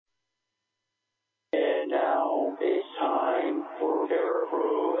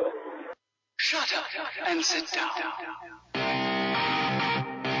Shut up and sit down.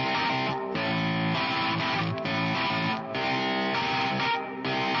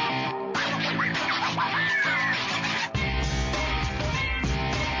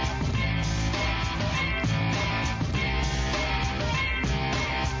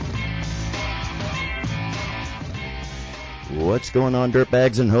 What's going on,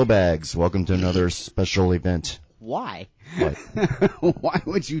 dirtbags and hobags? Welcome to another special event. Why? What? Why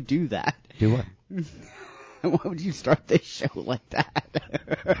would you do that? Do what? Why would you start this show like that?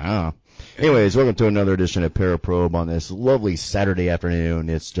 Ah. Anyways, welcome to another edition of Paraprobe on this lovely Saturday afternoon.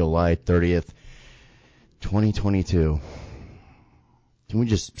 It's July 30th, 2022. Can we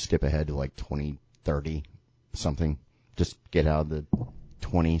just skip ahead to like 2030 something? Just get out of the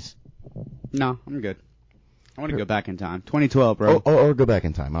 20s? No, I'm good. I want to go back in time. 2012, bro. Or go back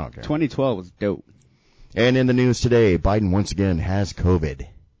in time. I don't care. 2012 was dope. And in the news today, Biden once again has COVID.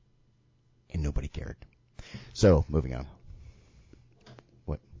 And nobody cared. So, moving on.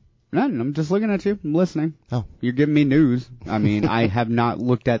 What? Nothing. I'm just looking at you. I'm listening. Oh. You're giving me news. I mean, I have not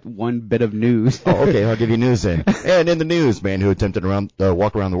looked at one bit of news. Oh, okay. I'll give you news then. And in the news, man who attempted to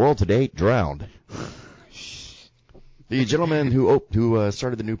walk around the world today drowned. The gentleman who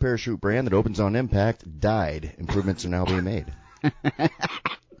started the new parachute brand that opens on impact died. Improvements are now being made.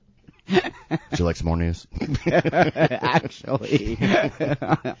 Would you like some more news? Actually,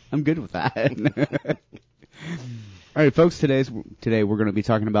 I'm good with that. All right, folks. Today we're going to be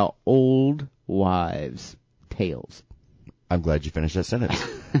talking about old wives' tales. I'm glad you finished that sentence.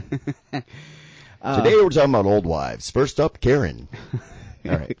 Today we're talking about old wives. First up, Karen.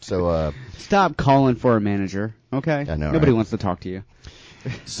 All right, so stop calling for a manager, okay? I know, nobody right? wants to talk to you.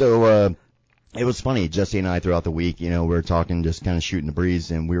 So it was funny. Jesse and I throughout the week, we were talking, just kind of shooting the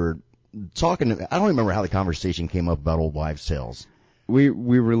breeze, and we were talking. I don't remember how the conversation came up about old wives' tales. We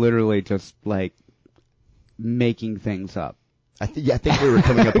were literally just like making things up. I think we were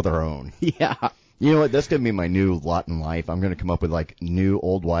coming up with our own. Yeah. You know what? That's gonna be my new lot in life. I'm gonna come up with like new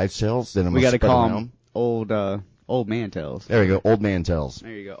old wives' tales. Then we got to call them old man tales. There we go, old man tales.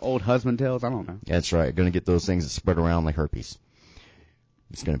 There you go, old husband tales. I don't know. That's right. Gonna get those things that spread around like herpes.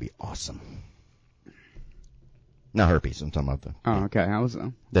 It's gonna be awesome. Not herpes. I'm talking about the. Oh, okay. I was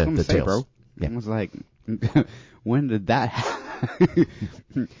the say, tales. bro. Yeah. I was like, when did that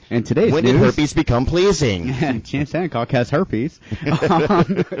happen? And today's when news, did herpes become pleasing? Chance Hancock has herpes.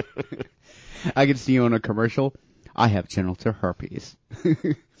 I could see you on a commercial. I have genital herpes.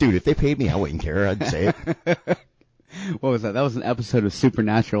 Dude, if they paid me, I wouldn't care. I'd say it. What was that? That was an episode of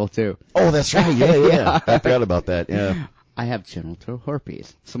Supernatural, too. Oh, that's right. Yeah. I forgot about that. Yeah. I have genital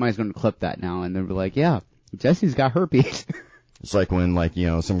herpes. Somebody's going to clip that now, and they'll be like, yeah, Jesse's got herpes. It's like when,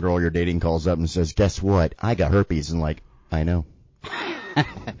 some girl you're dating calls up and says, guess what? I got herpes. And I know.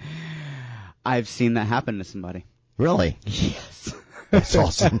 I've seen that happen to somebody. Really? Yes. That's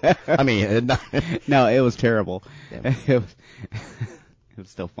awesome. I mean, no, it was terrible. Yeah. It was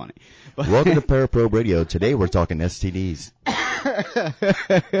still funny. But welcome to Paraprobe Radio. Today we're talking STDs.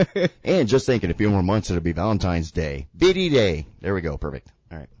 And just thinking, a few more months it'll be Valentine's Day. VD Day. There we go. Perfect.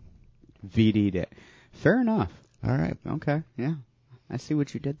 All right. VD Day. Fair enough. All right. Okay. Yeah. I see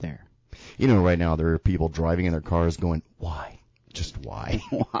what you did there. Right now there are people driving in their cars going, why? Just why?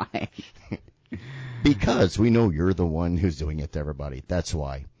 Why? Because we know you're the one who's doing it to everybody. That's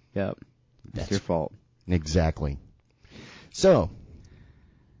why. Yep. That's your fault. Exactly. So,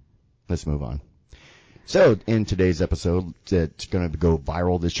 let's move on. So, in today's episode, it's going to go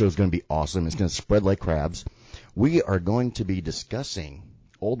viral. This show's going to be awesome. It's going to spread like crabs. We are going to be discussing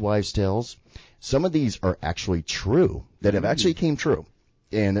old wives' tales. Some of these are actually true, that have actually came true.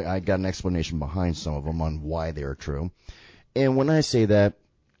 And I got an explanation behind some of them on why they are true. And when I say that,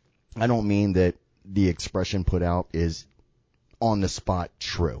 I don't mean that the expression put out is on the spot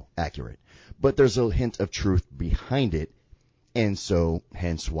true, accurate. But there's a hint of truth behind it, and so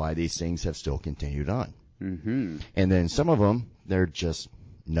hence why these things have still continued on. Mm-hmm. And then some of them, they're just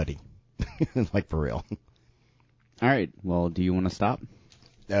nutty, like for real. All right. Well, do you want to stop?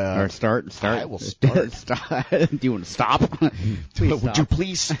 Or start? I will start. Stop. Do you want to stop? Please Would you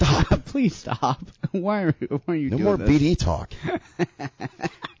please stop? Please stop. Why are you No doing more this? BD talk.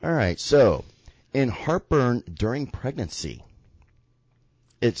 All right, so in heartburn during pregnancy,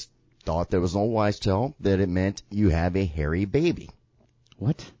 it's thought there was an old wives' tale that it meant you have a hairy baby.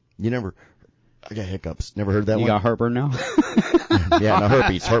 What? I got hiccups. Never heard that You one? got heartburn now? Yeah, no,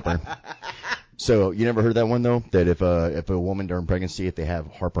 herpes, heartburn. So you never heard that one, though? That if a woman during pregnancy, if they have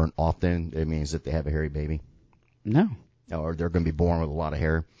heartburn often, it means that they have a hairy baby? No. Or they're going to be born with a lot of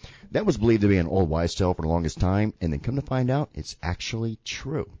hair. That was believed to be an old wives' tale for the longest time, and then come to find out, it's actually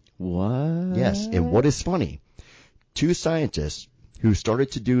true. What? Yes, and what is funny, 2 scientists who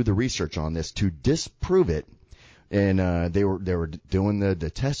started to do the research on this to disprove it, and they were doing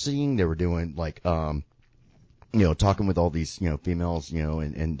the testing, they were doing like talking with all these females,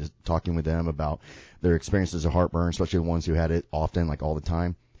 and talking with them about their experiences of heartburn, especially the ones who had it often, like all the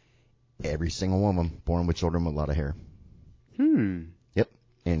time. Every single one of them born with children with a lot of hair. Yep.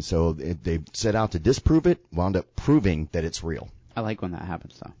 And so they set out to disprove it, wound up proving that it's real. I like when that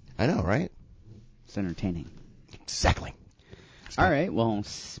happens, though. I know, right? It's entertaining. Exactly. All right. Well,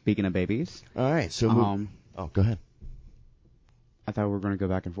 speaking of babies. All right. So, go ahead. I thought we were going to go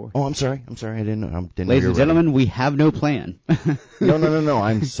back and forth. Oh, I'm sorry. I didn't know. Ladies and gentlemen, we have no plan. No.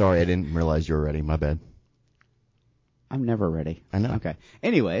 I'm sorry. I didn't realize you were ready. My bad. I'm never ready. I know. Okay.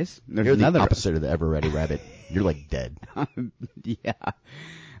 Anyways, there's You're another. the opposite of the ever ready rabbit. You're like dead. Yeah.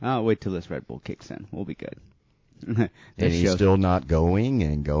 I'll wait till this Red Bull kicks in. We'll be good. And he's still not going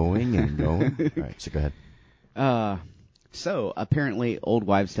and going and going. All right. So go ahead. So apparently, old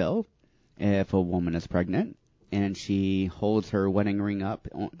wives' tale: if a woman is pregnant and she holds her wedding ring up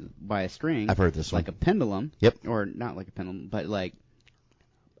by a string, I've heard this one. like a pendulum. Yep. Or not like a pendulum, but like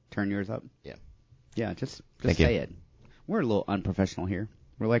turn yours up. Yeah. Yeah. Just Thank say you. it. We're a little unprofessional here.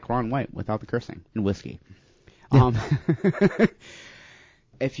 We're like Ron White without the cursing and whiskey.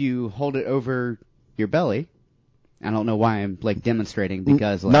 If you hold it over your belly, I don't know why I'm like demonstrating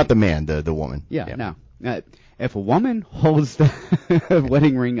because like, not the man, the woman. Yeah. No. If a woman holds the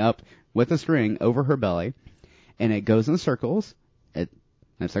wedding ring up with a string over her belly, and it goes in circles,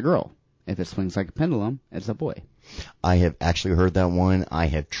 it's a girl. If it swings like a pendulum, it's a boy. I have actually heard that one. I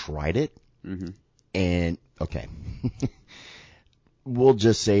have tried it, and okay. We'll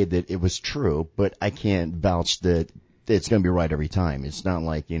just say that it was true, but I can't vouch that it's going to be right every time. It's not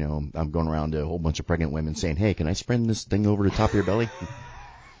like, I'm going around to a whole bunch of pregnant women saying, hey, can I spin this thing over the top of your belly?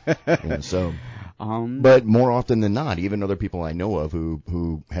 But more often than not, even other people I know of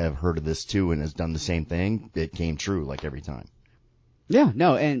who have heard of this too and has done the same thing, it came true like every time. Yeah,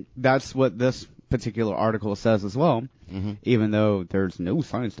 no, and that's what this particular article says as well, even though there's no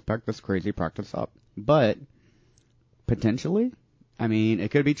science to back this crazy practice up. But potentially, I mean, it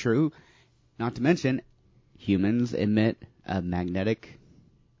could be true. Not to mention, humans emit a magnetic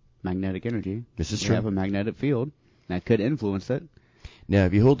energy. This is We true. have a magnetic field that could influence it. Now,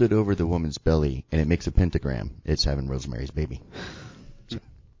 if you hold it over the woman's belly and it makes a pentagram, it's having Rosemary's Baby.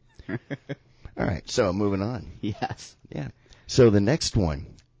 All right, so moving on. Yes. Yeah. So the next one,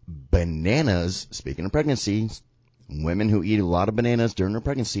 bananas. Speaking of pregnancies, women who eat a lot of bananas during their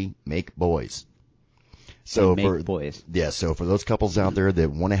pregnancy make boys. So boys. Yeah, so for those couples out there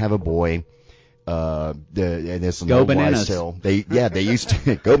that want to have a boy, and this is Go no bananas. wise tale. They used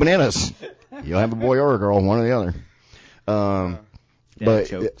to go bananas. You'll have a boy or a girl, one or the other. But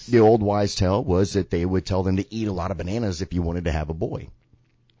jokes. the old wise tale was that they would tell them to eat a lot of bananas if you wanted to have a boy.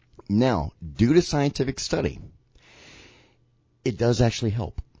 Now, due to scientific study, it does actually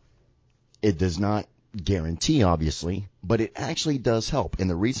help. It does not guarantee, obviously, but it actually does help. And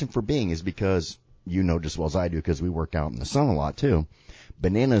the reason for being is because, you know just as well as I do, because we work out in the sun a lot too,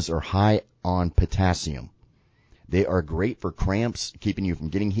 bananas are high on potassium. They are great for cramps, keeping you from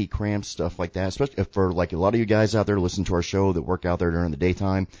getting heat cramps, stuff like that. Especially for like a lot of you guys out there listen to our show that work out there during the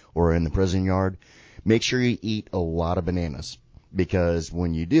daytime or in the prison yard. Make sure you eat a lot of bananas, because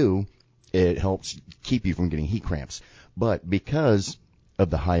when you do, it helps keep you from getting heat cramps. But because of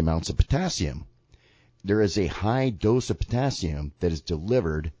the high amounts of potassium, there is a high dose of potassium that is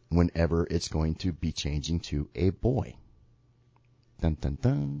delivered whenever it's going to be changing to a boy. Dun, dun,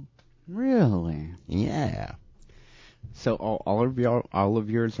 dun. Really? Yeah. So all of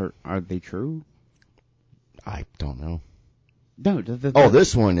yours are they true? I don't know. No.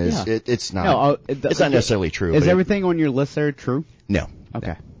 This one is, yeah. it's not. No, it's not necessarily true. Is but everything on your list there true? No.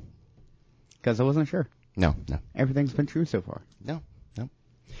 Okay. Because I wasn't sure. No. Everything's been true so far. No.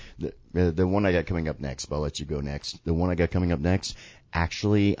 The one I got coming up next, but I'll let you go next. The one I got coming up next,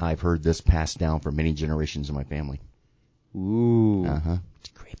 actually, I've heard this passed down for many generations in my family. Ooh. Uh-huh. It's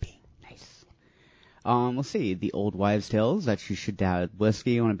creepy. Nice. Let's see. The old wives' tales that you should add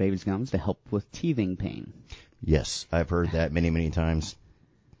whiskey on a baby's gums to help with teething pain. Yes, I've heard that many, many times.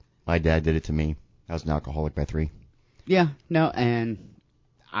 My dad did it to me. I was an alcoholic by 3. Yeah, no, and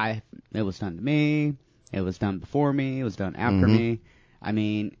it was done to me. It was done before me. It was done after me. I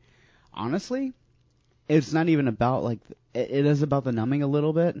mean, honestly, it's not even about like, it is about the numbing a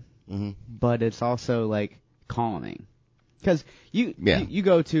little bit, but it's also like calming. Because you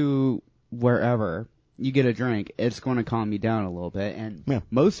go to wherever, you get a drink, it's going to calm you down a little bit. And Yeah.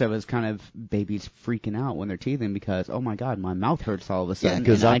 most of it's kind of babies freaking out when they're teething because, oh my God, my mouth hurts all of a Yeah, sudden.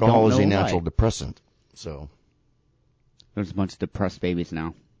 because and alcohol I is don't a know natural why. depressant. So, There's a bunch of depressed babies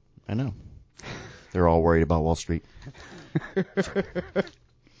now. I know. They're all worried about Wall Street.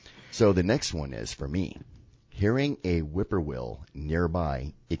 So the next one is, for me, hearing a whippoorwill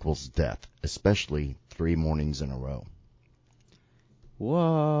nearby equals death, especially 3 mornings in a row.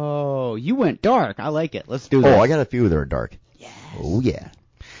 Whoa, you went dark. I like it. Let's do this. Oh, I got a few that are dark. Yes. Oh, yeah.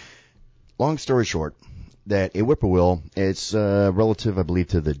 Long story short, that a whippoorwill, it's relative, I believe,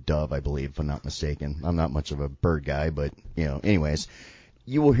 to the dove, if I'm not mistaken. I'm not much of a bird guy, but, anyways,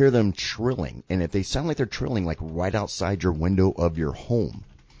 you will hear them trilling. And if they sound like they're trilling, like right outside your window of your home,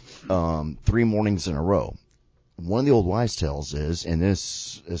 3 mornings in a row, one of the old wives' tales is, and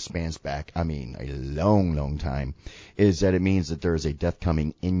this spans back, a long, long time, is that it means that there is a death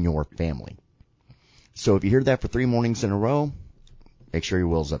coming in your family. So if you hear that for 3 mornings in a row, make sure your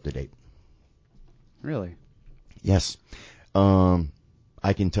will's up to date. Really? Yes.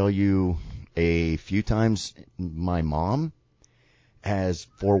 I can tell you a few times my mom has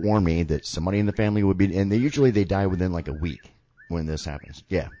forewarned me that somebody in the family would be, and usually they die within like a week when this happens.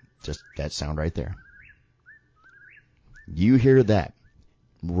 Yeah, just that sound right there. You hear that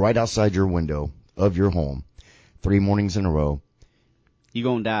right outside your window of your home 3 mornings in a row, You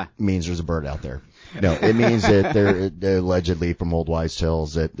gonna die. means there's a bird out there. No, it means that they're allegedly, from old wives'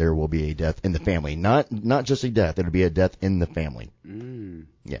 tales, that there will be a death in the family. Not just a death, it'll be a death in the family. Mm.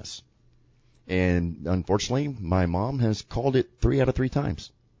 Yes. And unfortunately, my mom has called it 3 out of 3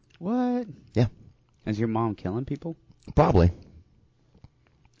 times. What? Yeah. Is your mom killing people? Probably.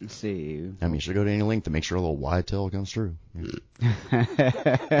 Let's see. I mean, she'll go to any length to make sure a little wide tale comes true.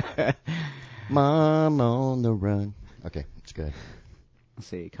 Mom on the run. Okay, it's good. Let's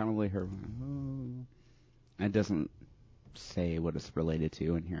see. Commonly her. It doesn't say what it's related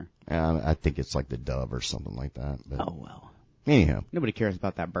to in here. I think it's like the dove or something like that. But Oh well. anyhow, Nobody cares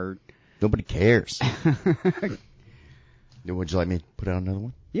about that bird. nobody cares. Would you like me to put out another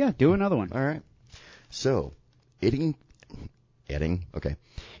one? Yeah, do another one. All right. So, eating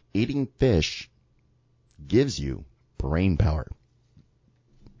fish gives you brain power.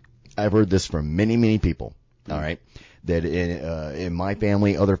 I've heard this from many, many people. All right, that in my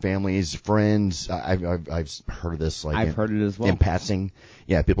family, other families, friends, I've heard this like I've heard it as well. in passing.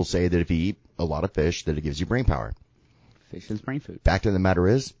 Yeah, people say that if you eat a lot of fish, that it gives you brain power. Fish is brain food. Fact of the matter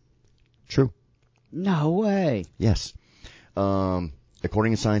is, true. No way. Yes.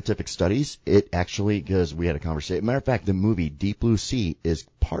 According to scientific studies, it actually, because we had a conversation. Matter of fact, the movie Deep Blue Sea is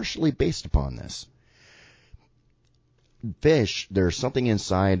partially based upon this. Fish, there's something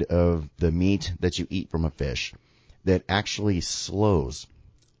inside of the meat that you eat from a fish that actually slows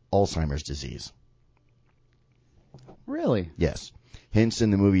Alzheimer's disease. Really? Yes. Hence,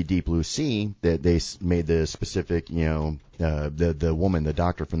 in the movie Deep Blue Sea, that they made the specific, the woman, the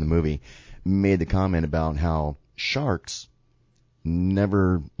doctor from the movie, made the comment about how sharks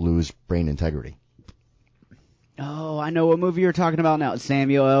never lose brain integrity. Oh, I know what movie you're talking about now.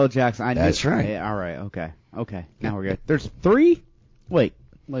 Samuel L. Jackson. That's right. Yeah, all right. Okay. Now we're good. There's 3? Wait.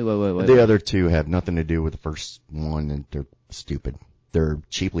 The other 2 have nothing to do with the first one, and they're stupid. They're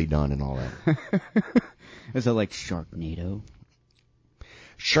cheaply done and all that. Is it like Sharknado?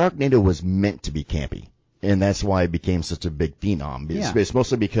 Sharknado was meant to be campy, and that's why it became such a big phenom. Yeah. It's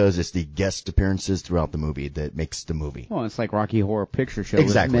mostly because it's the guest appearances throughout the movie that makes the movie. Well, it's like Rocky Horror Picture Show.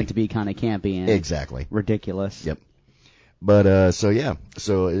 Exactly. It's meant to be kind of campy and Exactly. ridiculous. Yep. But, so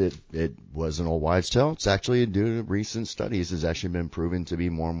it was an old wives' tale. It's actually, due to recent studies, has actually been proven to be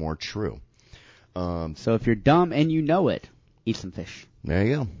more and more true. So if you're dumb and you know it, eat some fish. There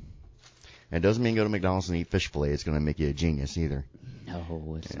you go. It doesn't mean go to McDonald's and eat fish fillet. It's going to make you a genius either.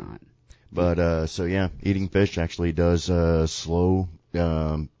 No, it's not. But, eating fish actually does, slow,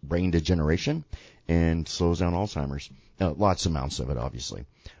 brain degeneration and slows down Alzheimer's. Lots of amounts of it, obviously.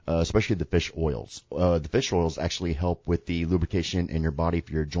 Especially the fish oils. The fish oils actually help with the lubrication in your body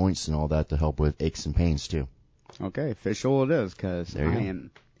for your joints and all that to help with aches and pains too. Okay, fish oil it is, because I There you go.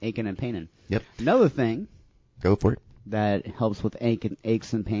 am aching and paining. Yep. Another thing Go for it. that helps with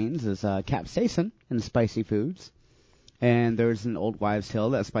aches and pains is capsaicin in spicy foods. And there's an old wives'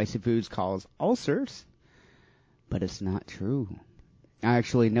 tale that spicy foods cause ulcers, but it's not true. I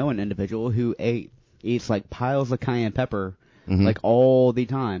actually know an individual who eats like piles of cayenne pepper, like all the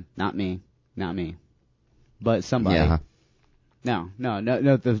time. Not me, but somebody. Yeah.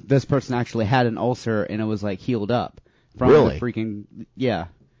 No. This person actually had an ulcer and it was like healed up from Really? the freaking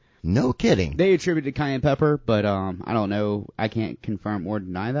No kidding. They attributed cayenne pepper, but I don't know. I can't confirm or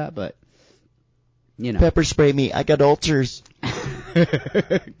deny that, but you know. Pepper spray me. I got ulcers.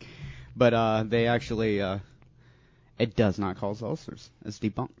 But they actually, it does not cause ulcers. It's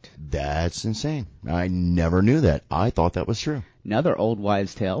debunked. That's insane. I never knew that. I thought that was true. Another old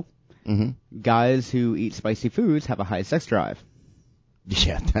wives' tale. Mm-hmm. Guys who eat spicy foods have a high sex drive.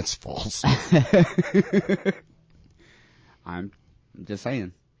 Yeah, that's false. I'm just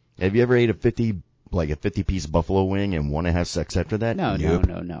saying. Have you ever ate a 50-piece buffalo wing and want to have sex after that? No, Nope.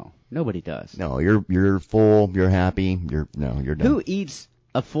 no. Nobody does. No, you're full, you're happy, you're done. Who eats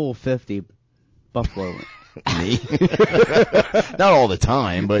a full 50 buffalo wing? Me? Not all the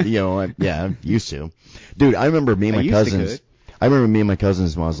time, but I'm used to. Dude, I remember me and my cousins. I remember me and my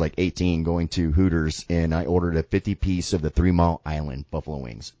cousins when I was like 18 going to Hooters, and I ordered a 50-piece of the 3 Mile Island buffalo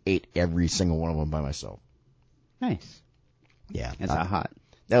wings. Ate every single one of them by myself. Nice. Yeah. Is that hot?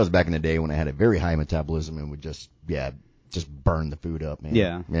 That was back in the day when I had a very high metabolism and would just burn the food up, man.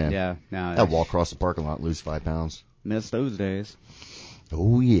 Yeah. No, I'd walk across the parking lot and lose 5 pounds. Miss those days.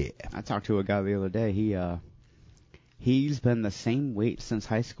 Oh, yeah. I talked to a guy the other day. He's been the same weight since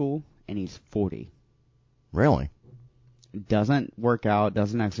high school, and he's 40. Really? Doesn't work out,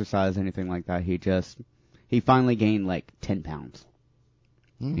 doesn't exercise, anything like that. He finally gained like 10 pounds.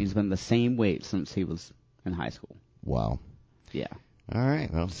 He's been the same weight since he was in high school. Wow. Yeah. All right.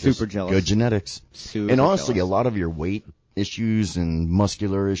 Well, Super jealous. Good genetics. Super and honestly, jealous. a lot of your weight issues and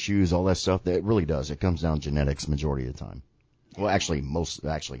muscular issues, all that stuff, that really does. It comes down to genetics majority of the time. Well, actually,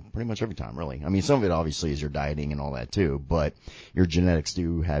 pretty much every time, really. I mean, some of it obviously is your dieting and all that too, but your genetics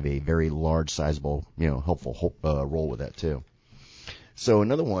do have a very large, sizable, helpful role with that too. So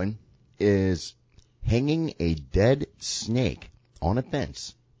another one is hanging a dead snake on a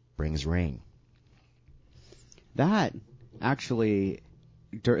fence brings rain. That actually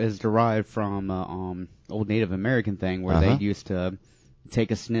is derived from old Native American thing where they used to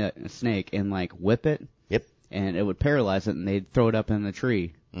take a snake and like whip it. Yep. And it would paralyze it, and they'd throw it up in the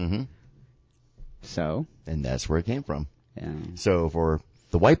tree. Mm-hmm. So? And that's where it came from. Yeah. So for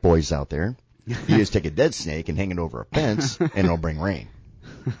the white boys out there, you just take a dead snake and hang it over a fence, and it'll bring rain.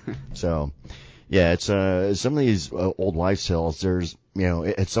 So, yeah, it's some of these old wives' tales. There's,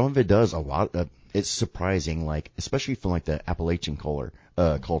 some of it does a lot. It's surprising, like especially from like the Appalachian culture,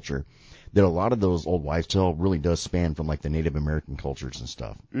 that a lot of those old wives' tale really does span from like the Native American cultures and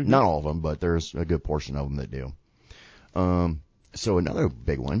stuff. Mm-hmm. Not all of them, but there's a good portion of them that do. So another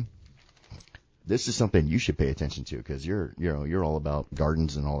big one. This is something you should pay attention to because you're all about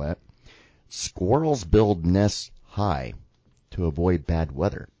gardens and all that. Squirrels build nests high to avoid bad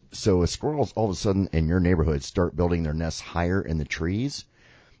weather. So if squirrels all of a sudden in your neighborhood start building their nests higher in the trees,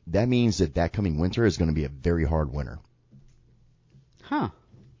 that means that coming winter is going to be a very hard winter. Huh.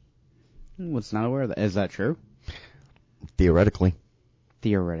 Was not aware of that. Is that true? Theoretically.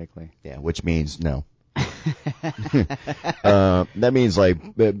 Yeah, which means no. That means like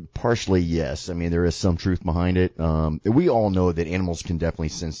partially yes. I mean, there is some truth behind it. We all know that animals can definitely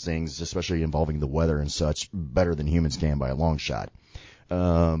sense things, especially involving the weather and such, better than humans can by a long shot.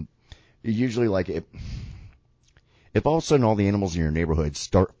 Usually, like if all of a sudden all the animals in your neighborhood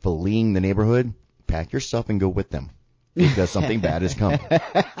start fleeing the neighborhood, pack your stuff and go with them because something bad is coming.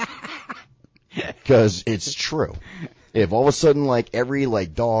 Because it's true. If all of a sudden, like, every,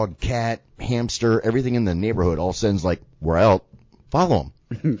 like, dog, cat, hamster, everything in the neighborhood all of a sudden's like, we're out, follow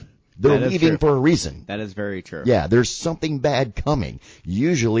them. They're leaving for a reason. That is very true. Yeah, there's something bad coming.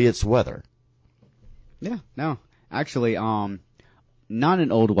 Usually it's weather. Yeah, no. Actually, not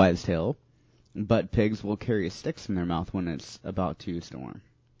an old wives' tale, but pigs will carry sticks in their mouth when it's about to storm.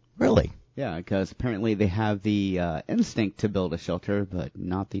 Really? Yeah, because apparently they have the instinct to build a shelter, but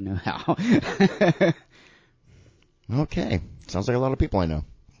not the know-how. Okay. Sounds like a lot of people I know.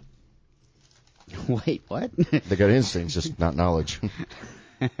 Wait, what? They got instincts, just not knowledge.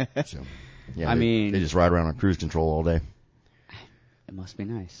 So, yeah, they just ride around on cruise control all day. It must be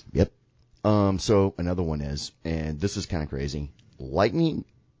nice. Yep. So another one is, and this is kind of crazy, lightning.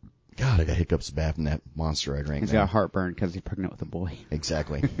 God, I got hiccups bad from that Monster I drank. He's got heartburn because he's pregnant with a boy.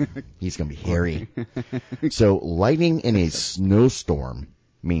 Exactly. He's going to be hairy. So lightning in a snowstorm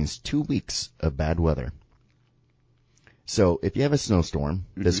means 2 weeks of bad weather. So if you have a snowstorm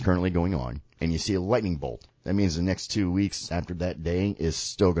that's currently going on and you see a lightning bolt, that means the next 2 weeks after that day is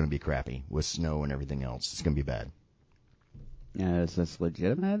still going to be crappy with snow and everything else. It's going to be bad. Is this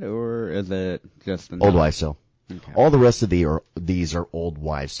legitimate or is it just old wives' tale? Okay. All the rest of these are old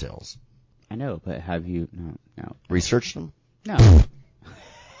wives' tales. I know, but have you no researched them? No.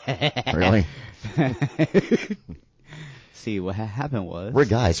 Really? See, what happened was we're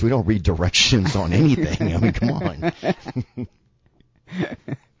guys. We don't read directions on anything. I mean, come on.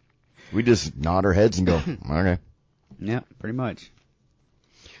 We just nod our heads and go, okay. Yeah, pretty much.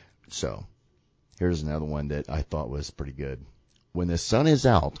 So, here's another one that I thought was pretty good. When the sun is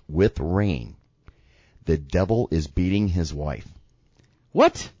out with rain, the devil is beating his wife.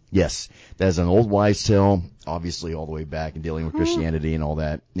 What? Yes, that's an old wives' tale, obviously all the way back in dealing with Christianity and all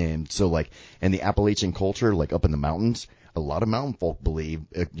that. And so, like, in the Appalachian culture, like up in the mountains, a lot of mountain folk believe,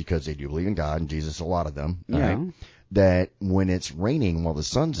 because they do believe in God and Jesus, a lot of them, Yeah. right, that when it's raining while the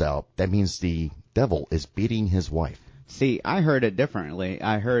sun's out, that means the devil is beating his wife. See, I heard it differently.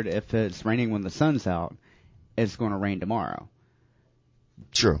 I heard if it's raining when the sun's out, it's going to rain tomorrow.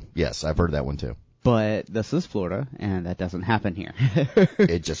 True. Yes, I've heard that one too. But this is Florida, and that doesn't happen here.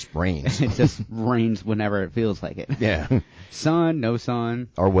 It just rains. It just rains whenever it feels like it. Yeah. Sun, no sun.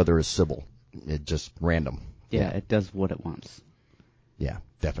 Our weather is civil. It just random. Yeah, it does what it wants. Yeah,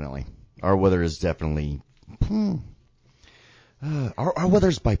 definitely. Our weather is definitely. Our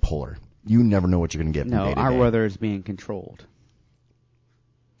weather's bipolar. You never know what you're going to get from No, day to our day. weather is being controlled.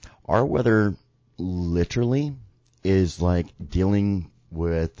 Our weather literally is like dealing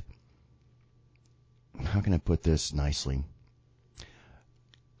with. How can I put this nicely?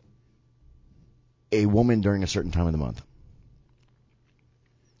 A woman during a certain time of the month.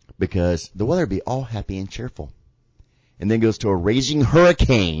 Because the weather would be all happy and cheerful. And then goes to a raging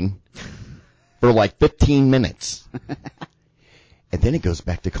hurricane for like 15 minutes. And then it goes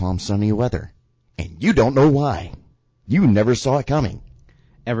back to calm, sunny weather. And you don't know why. You never saw it coming.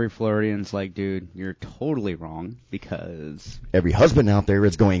 Every Floridian's like, dude, you're totally wrong because... Every husband out there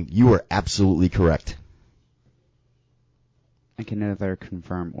is going, you are absolutely correct. I can neither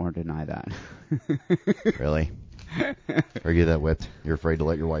confirm or deny that. Really? Are you that whipped? You're afraid to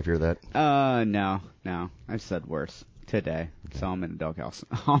let your wife hear that? No. I've said worse today, so I'm in a doghouse.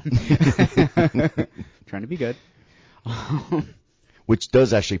 Trying to be good. Which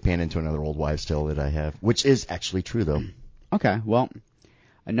does actually pan into another old wives' tale that I have, which is actually true, though. Okay, well,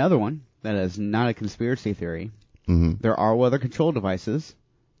 another one that is not a conspiracy theory. Mm-hmm. There are weather control devices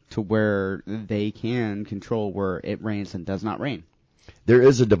to where they can control where it rains and does not rain. There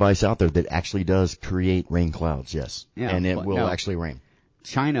is a device out there that actually does create rain clouds, yes. Yeah, and it well, will no. actually rain.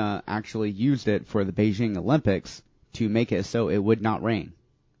 China actually used it for the Beijing Olympics to make it so it would not rain.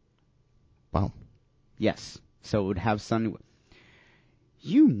 Wow. Yes. So it would have sun.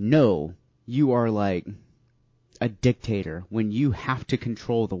 You know you are like a dictator when you have to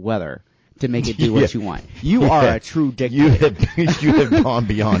control the weather to make it do what you want. You are a true dictator. You have gone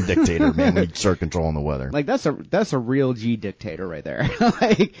beyond dictator, man, when you start controlling the weather. Like that's a real G dictator right there.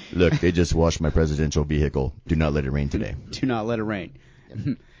 Like, look, they just washed my presidential vehicle. Do not let it rain today. Do not let it rain.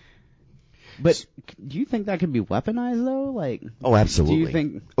 But do you think that could be weaponized though? Like, oh, absolutely. Do you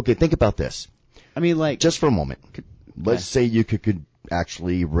think? Okay, think about this. I mean, like, just for a moment. Let's okay. say you could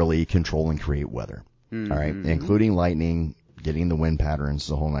actually really control and create weather. Mm-hmm. All right, including lightning, getting the wind patterns,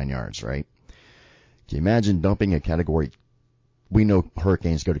 the whole 9 yards, right? Can you imagine dumping a category? We know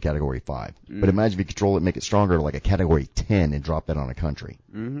hurricanes go to category 5, but imagine if you control it, make it stronger to like a category 10 and drop that on a country.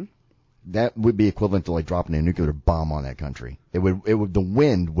 Mm-hmm. That would be equivalent to like dropping a nuclear bomb on that country. It would, the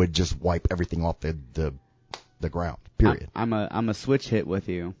wind would just wipe everything off the ground, period. I'm a switch hit with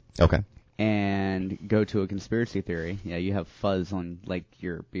you. Okay. And go to a conspiracy theory. Yeah, you have fuzz on like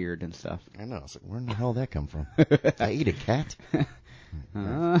your beard and stuff. I know. So where in the hell did that come from? I ate a cat.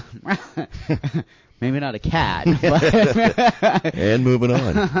 Maybe not a cat. But and moving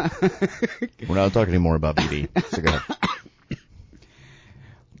on. We're not talking anymore about BD. So go ahead.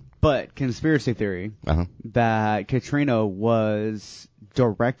 But conspiracy theory that Katrina was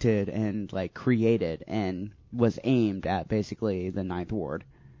directed and like created and was aimed at basically the Ninth Ward.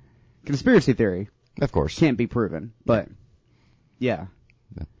 Conspiracy theory. Of course. Can't be proven, but yeah.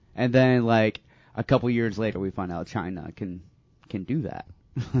 And then like a couple years later we find out China can do that.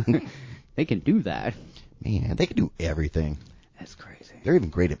 They can do that. Man, they can do everything. That's crazy. They're even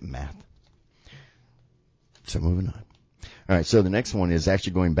great at math. So moving on. All right, so the next one is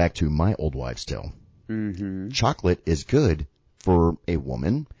actually going back to my old wives' tale. Mm-hmm. Chocolate is good for a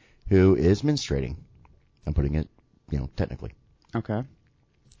woman who is menstruating. I'm putting it, technically. Okay.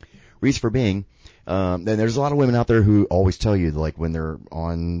 Reason for being, and there's a lot of women out there who always tell you, like, when they're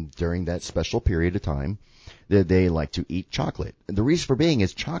on during that special period of time, that they like to eat chocolate. The reason for being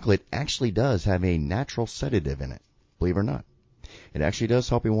is chocolate actually does have a natural sedative in it, believe it or not. It actually does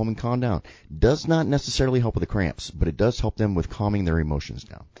help a woman calm down. Does not necessarily help with the cramps, but it does help them with calming their emotions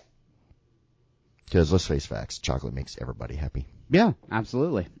down. Because let's face facts, chocolate makes everybody happy. Yeah,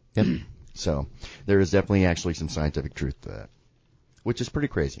 absolutely. Yep. So there is definitely actually some scientific truth to that, which is pretty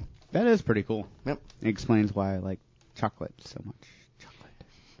crazy. That is pretty cool. Yep. It explains why I like chocolate so much. Chocolate.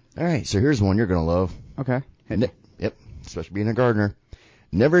 All right, so here's one you're going to love. Okay. Yep, especially being a gardener.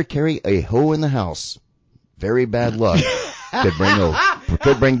 Never carry a hoe in the house. Very bad luck. Could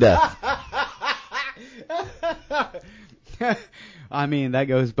bring death. I mean, that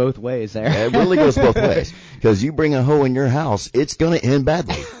goes both ways there. Yeah, it really goes both ways. Because you bring a hoe in your house, it's going to end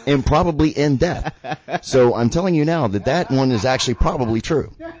badly and probably end death. So I'm telling you now that one is actually probably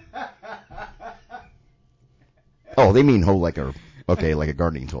true. Oh, they mean hoe like a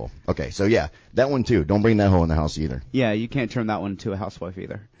gardening tool. Okay, so yeah, that one too. Don't bring that hoe in the house either. Yeah, you can't turn that one into a housewife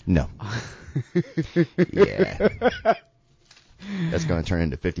either. No. Yeah. That's going to turn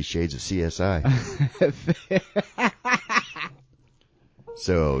into 50 Shades of CSI.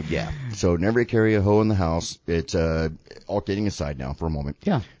 So, yeah. So, never carry a hoe in the house. It's, all kidding aside now for a moment.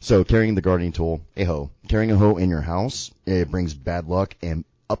 Yeah. So, carrying the gardening tool, a hoe. Carrying a hoe in your house, it brings bad luck and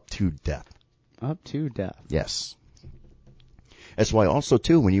up to death. Up to death. Yes. That's why also,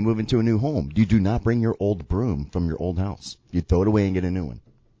 too, when you move into a new home, you do not bring your old broom from your old house. You throw it away and get a new one.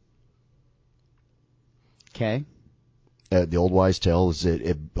 Okay. The old wives' tale is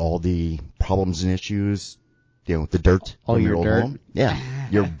that all the problems and issues, the dirt All from your old dirt? home, yeah,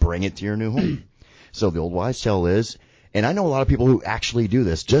 you bring it to your new home. So the old wives' tale is, and I know a lot of people who actually do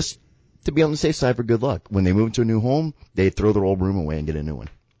this just to be on the safe side for good luck. When they move into a new home, they throw their old broom away and get a new one.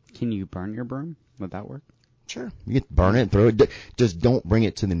 Can you burn your broom? Would that work? Sure. You can burn it, throw it. Just don't bring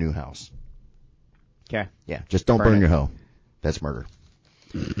it to the new house. Okay. Yeah, just don't burn your hoe. That's murder.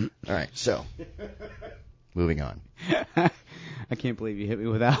 All right, so moving on. I can't believe you hit me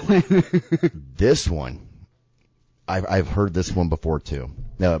with that one. This one, I've heard this one before too.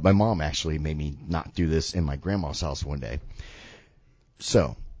 My mom actually made me not do this in my grandma's house one day.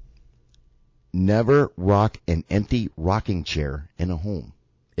 So, never rock an empty rocking chair in a home.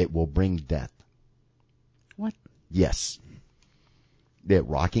 It will bring death. What? Yes. That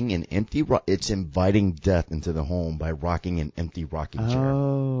rocking an empty, it's inviting death into the home by rocking an empty rocking chair.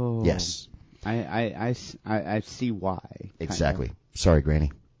 Oh. Yes. I see why. Exactly. Sorry,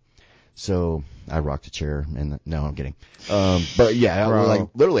 Granny. So I rocked a chair, and no, I'm kidding. But yeah,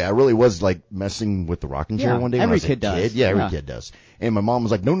 literally, I really was messing with the rocking chair one day. Every when I was kid a does. Kid. Yeah, every kid does. And my mom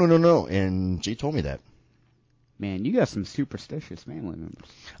was like, no, and she told me that. Man, you got some superstitious family members.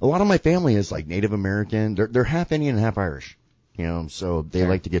 A lot of my family is Native American. They're half Indian and half Irish. So they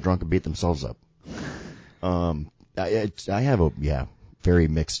like to get drunk and beat themselves up. I have a very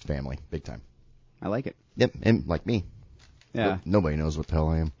mixed family, big time. I like it. Yep, and like me. Yeah. Nobody knows what the hell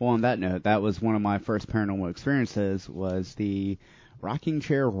I am. Well, on that note, that was one of my first paranormal experiences, was the rocking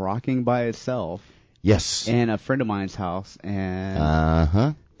chair rocking by itself. Yes. In a friend of mine's house,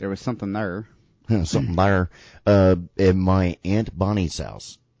 and there was something there. Something there. At my Aunt Bonnie's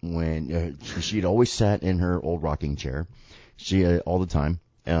house, when she'd always sat in her old rocking chair, all the time.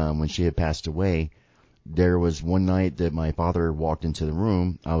 When she had passed away, there was one night that my father walked into the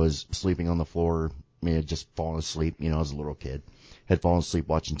room. I was sleeping on the floor. I had just fallen asleep, as a little kid. Had fallen asleep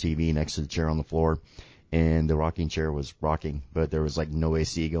watching TV next to the chair on the floor, and the rocking chair was rocking, but there was no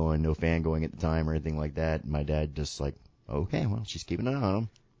AC going, no fan going at the time or anything like that. And my dad just okay, well, she's keeping an eye on him.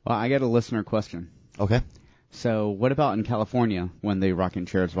 Well, I got a listener question. Okay. So, what about in California when the rocking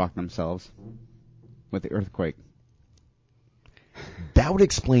chairs rock themselves with the earthquake? That would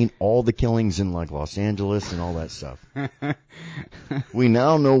explain all the killings in Los Angeles and all that stuff. We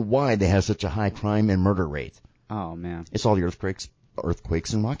now know why they have such a high crime and murder rate. Oh man. It's all the earthquakes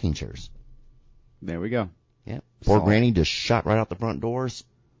and rocking chairs. There we go. Yeah. Poor Granny just shot right out the front doors,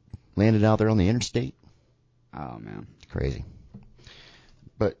 landed out there on the interstate. Oh man. It's crazy.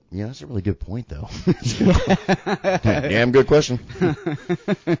 But yeah, that's a really good point though. Damn good question.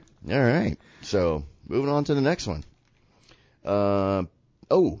 All right. So, moving on to the next one.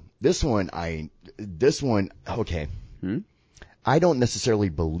 This one, okay. I don't necessarily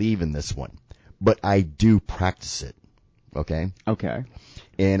believe in this one, but I do practice it. Okay? Okay.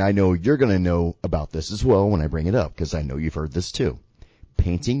 And I know you're going to know about this as well when I bring it up, because I know you've heard this too.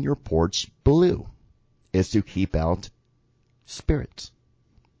 Painting your porch blue is to keep out spirits.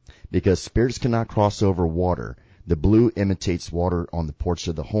 Because spirits cannot cross over water. The blue imitates water on the porch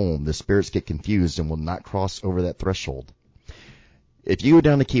of the home. The spirits get confused and will not cross over that threshold. If you go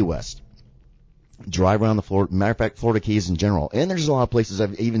down to Key West, drive around the Florida, matter of fact, Florida Keys in general, and there's a lot of places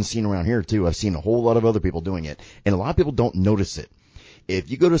I've even seen around here too. I've seen a whole lot of other people doing it, and a lot of people don't notice it. If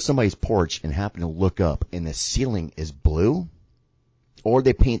you go to somebody's porch and happen to look up and the ceiling is blue, or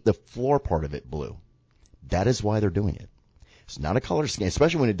they paint the floor part of it blue, that is why they're doing it. It's not a color scheme,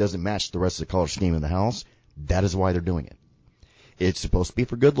 especially when it doesn't match the rest of the color scheme of the house. That is why they're doing it. It's supposed to be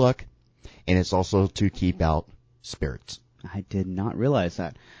for good luck, and it's also to keep out spirits. I did not realize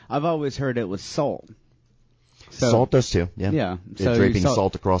that. I've always heard it was salt. Salt does too. Yeah. Yeah. So draping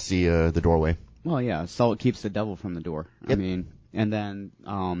salt across the doorway. Well, yeah, salt keeps the devil from the door. Yep. I mean, and then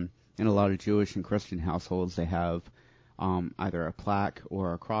in a lot of Jewish and Christian households, they have either a plaque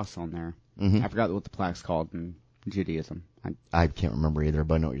or a cross on there. Mm-hmm. I forgot what the plaque's called in Judaism. I can't remember either,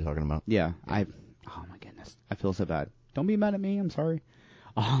 but I know what you're talking about. Yeah. Oh my goodness, I feel so bad. Don't be mad at me. I'm sorry.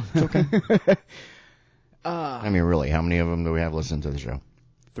 It's okay. I mean, really, how many of them do we have listening to the show?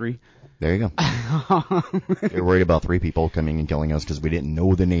 3. There you go. They're worried about 3 people coming and killing us because we didn't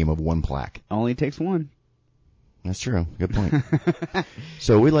know the name of one plaque. Only takes 1. That's true. Good point.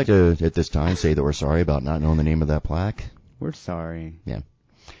 So we'd like to, at this time, say that we're sorry about not knowing the name of that plaque. We're sorry. Yeah.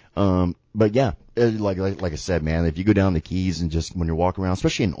 But yeah, like I said, man, if you go down the Keys and just when you're walking around,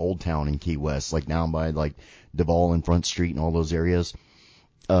 especially in Old Town in Key West, like down by like Duval and Front Street and all those areas,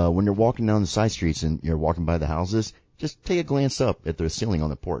 when you're walking down the side streets and you're walking by the houses, just take a glance up at the ceiling on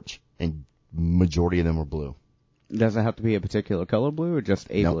the porch, and majority of them are blue. Does it have to be a particular color blue or just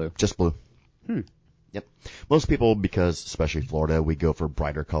a blue? Just blue. Yep. Most people, because especially Florida, we go for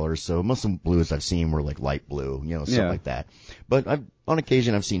brighter colors. So most of the blues I've seen were like light blue, stuff like that. But on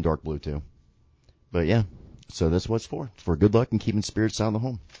occasion I've seen dark blue too. But yeah, so that's what it's for. It's for good luck and keeping spirits out of the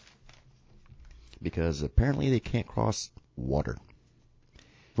home. Because apparently they can't cross water.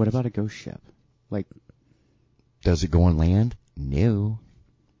 What about a ghost ship? Like, does it go on land? No.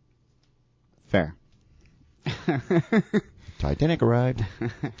 Fair. Titanic arrived.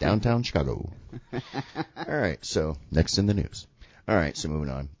 Downtown Chicago. All right, so next in the news. All right, so moving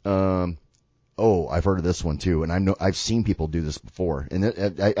on. I've heard of this one too, and I've seen people do this before, and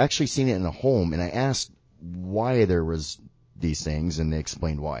I actually seen it in a home, and I asked why there was these things, and they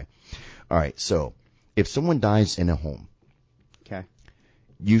explained why. All right, so if someone dies in a home, okay,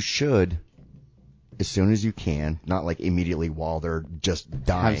 you should, as soon as you can, not like immediately while they're just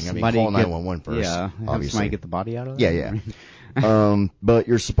dying. I mean, call 911 first. Yeah, obviously. Somebody get the body out of there. Yeah. But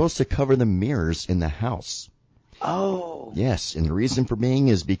you're supposed to cover the mirrors in the house. Oh. Yes, and the reason for being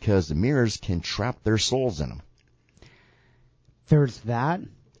is because the mirrors can trap their souls in them. There's that,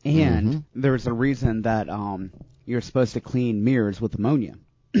 and there's a reason that you're supposed to clean mirrors with ammonia.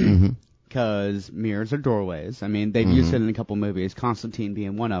 Because mirrors are doorways. I mean, they've used it in a couple movies, Constantine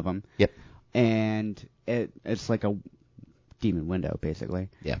being one of them. Yep. And it's like a demon window, basically.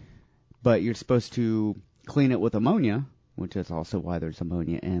 Yeah. But you're supposed to clean it with ammonia, which is also why there's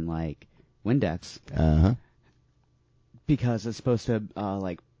ammonia in, like, Windex. Uh-huh. Because it's supposed to,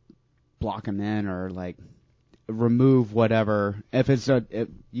 like, block them in or, like, remove whatever. If it's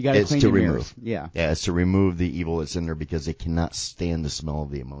you got to clean your mirrors. Yeah. Yeah, it's to remove the evil that's in there because they cannot stand the smell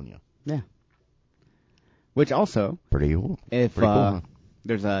of the ammonia. Yeah. Which also, pretty cool. If pretty cool, huh?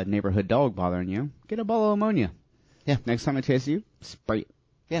 There's a neighborhood dog bothering you, get a bottle of ammonia. Yeah. Next time it chases you, spray it.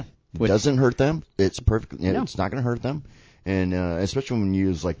 Yeah. It doesn't hurt them. It's perfect. No. It's not going to hurt them. And especially when you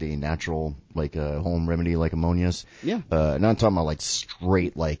use like the natural, like home remedy, like ammonias. Yeah. Not talking about like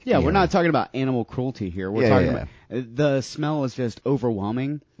straight, like. Yeah, we're not talking about animal cruelty here. We're talking about the smell is just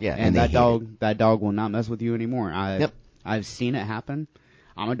overwhelming. Yeah. And that dog will not mess with you anymore. I've seen it happen.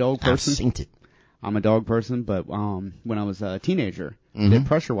 I'm a dog person. I've seen it. I'm a dog person, but when I was a teenager, I did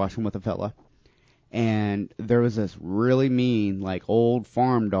pressure washing with a fella, and there was this really mean, like, old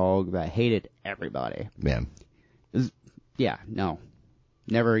farm dog that hated everybody. Yeah. No.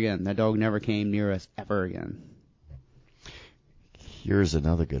 Never again. That dog never came near us ever again. Here's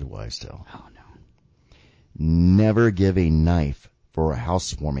another good wives' tale. Oh, no. Never give a knife for a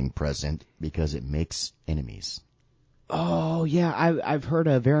housewarming present because it makes enemies. Oh, yeah, I've heard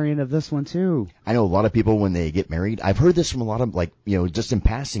a variant of this one, too. I know a lot of people when they get married, I've heard this from a lot of, like, just in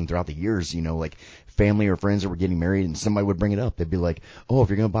passing throughout the years, like family or friends that were getting married and somebody would bring it up. They'd be like, oh, if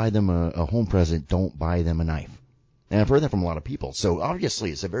you're going to buy them a home present, don't buy them a knife. And I've heard that from a lot of people. So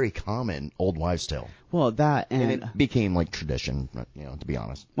obviously it's a very common old wives' tale. Well, that and it became like tradition, to be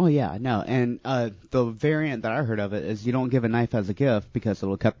honest. Well, yeah, no. And the variant that I heard of it is you don't give a knife as a gift because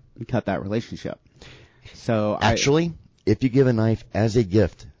it'll cut that relationship. So actually, if you give a knife as a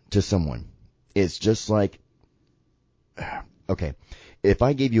gift to someone, it's just like, okay, if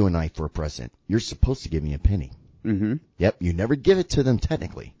I gave you a knife for a present, you're supposed to give me a penny. Mm-hmm. Yep, you never give it to them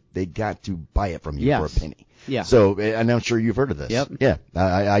technically. They got to buy it from you for a penny. Yeah. So, and I'm sure you've heard of this. Yep. Yeah,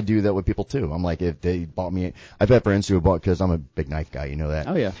 I do that with people too. I'm like, if they bought me, I've had friends who have bought, because I'm a big knife guy, you know that.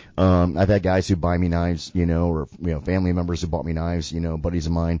 Oh yeah. I've had guys who buy me knives, or family members who bought me knives, buddies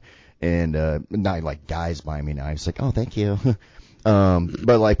of mine, and not like guys buying me knives, like, oh, thank you.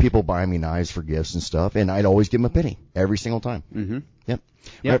 But like people buying me knives for gifts and stuff, and I'd always give them a penny every single time. Mm-hmm. Yep.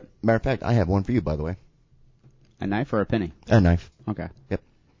 Yep. Matter of fact, I have one for you, by the way. A knife or a penny? A knife. Okay. Yep.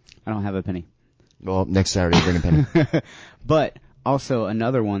 I don't have a penny. Well, next Saturday, bring a penny. But also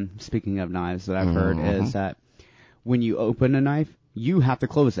another one, speaking of knives that I've heard, is that when you open a knife, you have to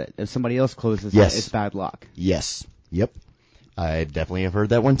close it. If somebody else closes Yes. it, it's bad luck. Yes. Yep. I definitely have heard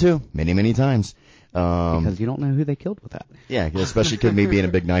that one too, many, many times. Because you don't know who they killed with that. Yeah, especially because me being a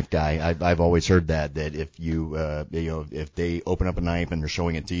big knife guy, I've always heard that if you, if they open up a knife and they're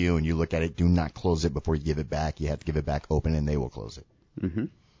showing it to you and you look at it, do not close it before you give it back. You have to give it back open and they will close it. Mm-hmm.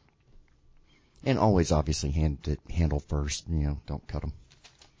 And always, obviously, handle first. Don't cut them.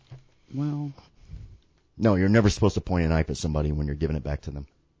 Well, no, you're never supposed to point a knife at somebody when you're giving it back to them.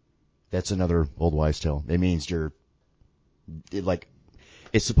 That's another old wives' tale. It means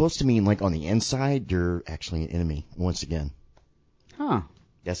it's supposed to mean like on the inside, you're actually an enemy once again. huh.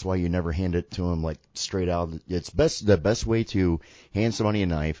 That's why you never hand it to them like straight out. The best way to hand somebody a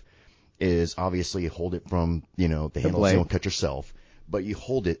knife is obviously hold it from, the handle so you don't cut yourself, but you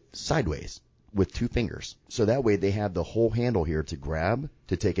hold it sideways with 2 fingers. So that way they have the whole handle here to grab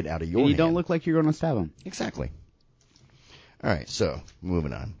to take it out of your hand. And you don't look like you're going to stab them. Exactly. All right, so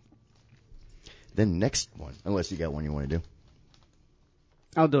moving on. Then next one, unless you got one you want to do.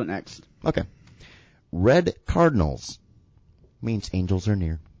 I'll do it next. Okay. Red cardinals means angels are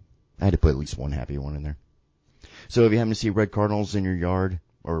near. I had to put at least one happy one in there. So if you happen to see red cardinals in your yard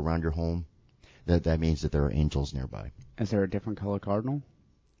or around your home, that means that there are angels nearby. Is there a different color cardinal?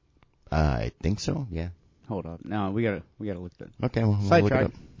 I think so, yeah. Hold up. No, we gotta look at it. Okay, well, we'll Sidetrack.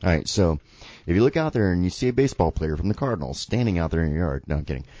 look it up. All right, so if you look out there and you see a baseball player from the Cardinals standing out there in your yard, no, I'm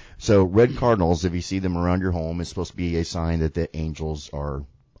kidding. So red cardinals, if you see them around your home, is supposed to be a sign that the angels are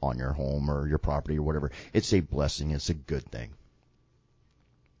on your home or your property or whatever. It's a blessing. It's a good thing.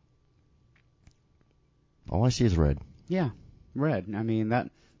 All I see is red. Yeah, red. I mean,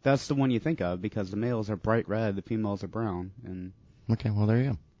 that's the one you think of because the males are bright red, the females are brown, and Okay, well, there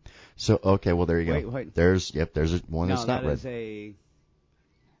you go. So, okay, well, there you go. Wait. There's one no, that's not that red. is a.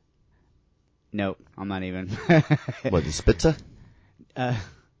 Nope, I'm not even. What, the Spitza?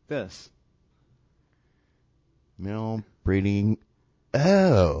 This. Male breeding.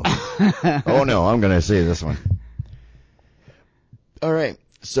 Oh. Oh, no, I'm going to say this one. All right,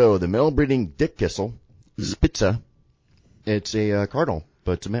 so the male breeding dick kissel, Spitza, it's a cardinal,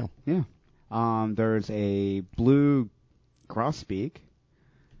 but it's a male. Yeah. There's a blue grosbeak.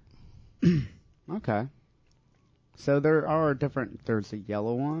 Okay. So there are there's a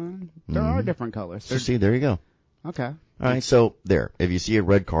yellow one. There are different colors. So see, there you go. Okay. All right, so there. If you see a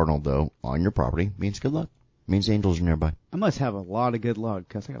red cardinal, though, on your property, means good luck. Means angels are nearby. I must have a lot of good luck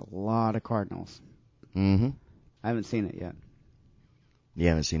because I got a lot of cardinals. Mm-hmm. I haven't seen it yet. You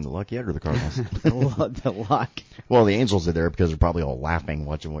haven't seen the luck yet, or the cardinals? The luck. Well, the angels are there because they're probably all laughing,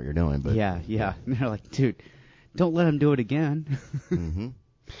 watching what you're doing. But Yeah. And they're like, dude, don't let him do it again. Mm-hmm.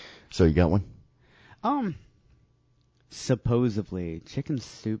 So you got one? Supposedly, chicken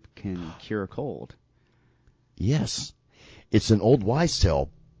soup can cure a cold. Yes. It's an old wives' tale,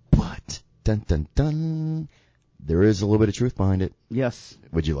 but dun dun dun, there is a little bit of truth behind it. Yes.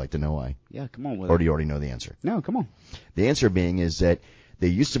 Would you like to know why? Yeah, come on with Or it. do you already know the answer? No, come on. The answer being is that they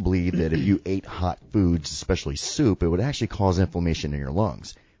used to believe that if you ate hot foods, especially soup, it would actually cause inflammation in your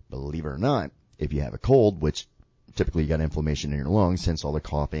lungs. Believe it or not, if you have a cold, which typically you got inflammation in your lungs, hence all the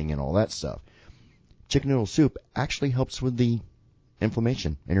coughing and all that stuff, chicken noodle soup actually helps with the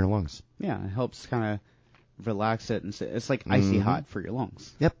inflammation in your lungs. Yeah, it helps kind of relax it. And it's like icy hot for your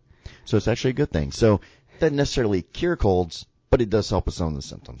lungs. Yep. So it's actually a good thing. So it doesn't necessarily cure colds, but it does help with some of the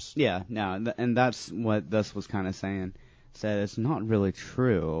symptoms. Yeah, no, and that's what this was kind of saying. Said it's not really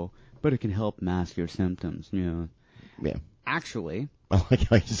true, but it can help mask your symptoms. Yeah. Actually. I like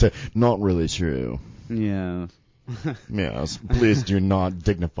how you said, not really true. Yeah. Yes. Please do not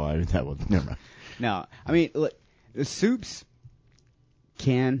dignify that with. Never mind. No, I mean, look, the soups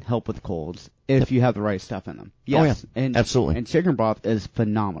can help with colds if you have the right stuff in them. Yes, Oh, yeah. Absolutely. And chicken broth is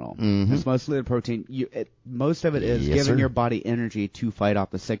phenomenal. Mm-hmm. It's mostly the protein. Most of it is Yes, giving sir. your body energy to fight off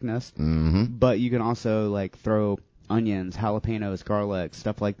the sickness. Mm-hmm. But you can also like throw onions, jalapenos, garlic,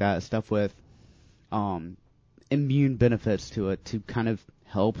 stuff like that, stuff with immune benefits to it to kind of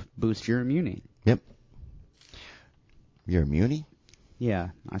help boost your immunity. Yep. Your immunity? Yeah,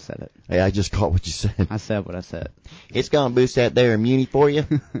 I said it. Hey, I just caught what you said. I said what I said. It's going to boost that there immunity for you.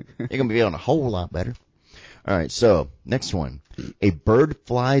 You're going to be feeling a whole lot better. All right, so next one. A bird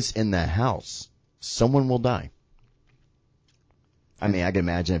flies in the house. Someone will die. I mean, I can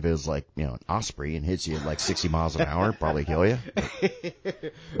imagine if it was like, an osprey and hits you at like 60 miles an hour, probably kill you.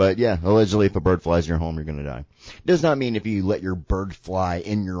 But yeah, allegedly if a bird flies in your home, you're going to die. Does not mean if you let your bird fly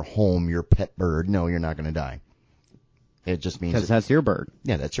in your home, your pet bird, no, you're not going to die. It just means Because that's your bird.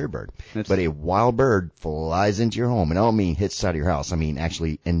 yeah, that's your bird. That's- But a wild bird flies into your home, and I don't mean hits the side of your house. I mean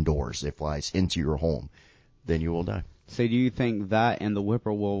actually indoors. It flies into your home, then you will die. So do you think that and the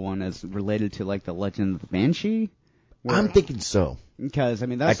whippoorwill one is related to like the legend of the banshee? I'm thinking so. Because I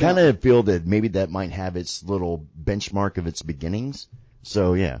mean I that's kind of feel that maybe that might have its little benchmark of its beginnings.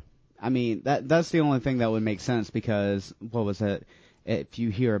 So yeah. I mean that's the only thing that would make sense because what was it? If you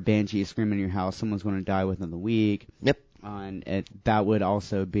hear a banshee scream in your house, someone's going to die within the week. Yep. And that would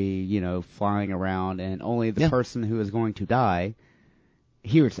also be, flying around, and only the Yeah. person who is going to die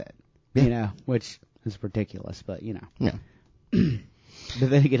hears it. Yeah. Which is ridiculous, but Yeah. But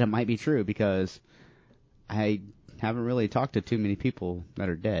then again, it might be true because I haven't really talked to too many people that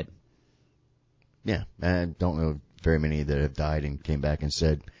are dead. Yeah. I don't know very many that have died and came back and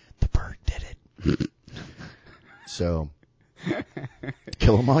said the bird did it. So.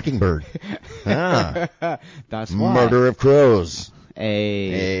 Kill a mockingbird. That's why. Murder of crows.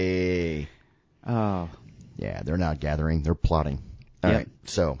 Hey. Oh. Yeah, they're not gathering. They're plotting. All Yep. right.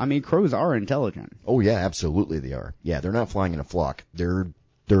 So. I mean, crows are intelligent. Oh yeah, absolutely they are. Yeah, they're not flying in a flock. They're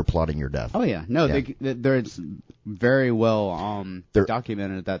plotting your death. Oh yeah, no, Yeah. it's very well They're-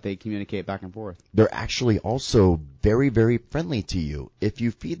 documented that they communicate back and forth. They're actually also very, very friendly to you if you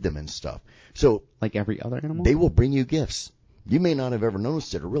feed them and stuff. So Like every other animal. they will bring you gifts. You may not have ever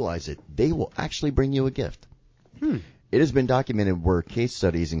noticed it or realized it. They will actually bring you a gift. It has been documented where case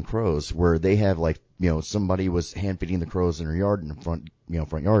studies in crows where they have somebody was hand feeding the crows in their yard in the front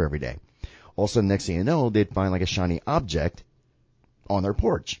yard every day. All of a sudden, next thing you know, they'd find like a shiny object on their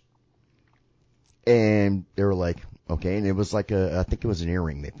porch. And they were like, okay, and it was like I think it was an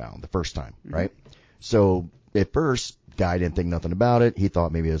earring they found the first time, right? So at first, guy didn't think nothing about it. He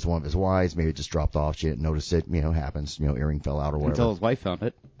thought maybe it was one of his wives, maybe it just dropped off. She didn't notice it, happens, earring fell out or whatever. Until his wife found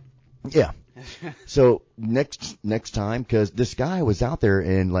it. Yeah. So next time, because this guy was out there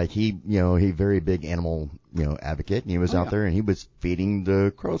and like he very big animal advocate, and he was out there and he was feeding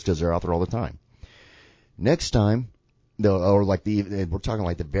the crows because they're out there all the time. Next time, we're talking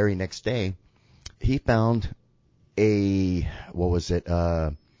like the very next day, he found what was it?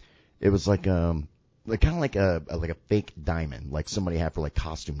 It was like kind of like a fake diamond, like somebody had for like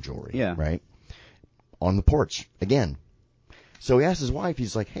costume jewelry. Yeah. Right. On the porch again. So he asked his wife,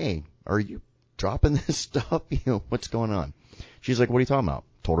 he's like, hey, are you dropping this stuff? What's going on? She's like, what are you talking about?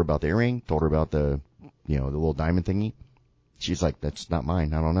 Told her about the earring, told her about the little diamond thingy. She's like, that's not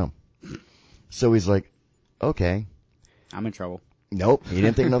mine. I don't know. So he's like, okay. I'm in trouble. Nope. He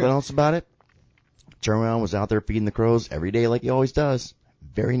didn't think nothing else about it. Turned around, was out there feeding the crows every day like he always does.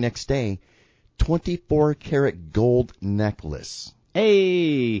 Very next day, 24-karat gold necklace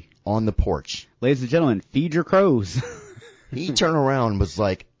Hey, on the porch. ladies and gentlemen, feed your crows. He turned around and was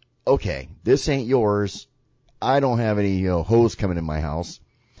like, okay, this ain't yours. I don't have any, hose coming in my house.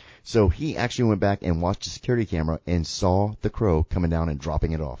 So he actually went back and watched the security camera and saw the crow coming down and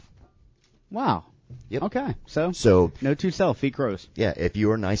dropping it off. Wow. Yep. Okay, so So, note to self, feed crows. yeah, if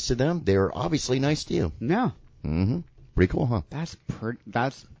you are nice to them, they're obviously nice to you. Yeah, Mm-hmm. Pretty cool, huh?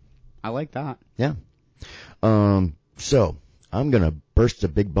 I like that. Yeah. So I'm going to burst a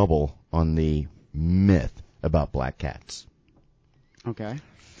big bubble on the myth about black cats. Okay.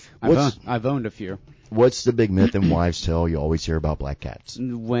 What's- I've owned a few. What's the big myth in wives' tale you always hear about black cats?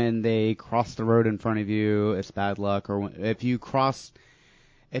 When they cross the road in front of you, it's bad luck. Or if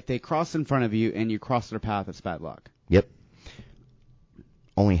they cross in front of you and you cross their path, it's bad luck. Yep.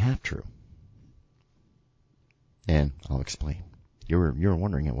 Only half true. And I'll explain. You're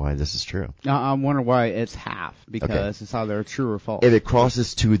wondering why this is true. I'm wondering why it's half, because it's either true or false. If it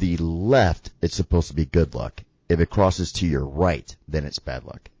crosses to the left, it's supposed to be good luck. If it crosses to your right, then it's bad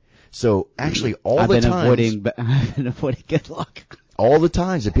luck. So actually, I've been avoiding good luck. all the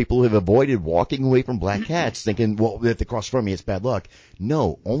times that people have avoided walking away from black cats, thinking, well, if they cross from me, it's bad luck.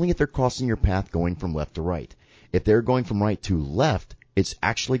 No, only if they're crossing your path going from left to right. If they're going from right to left, it's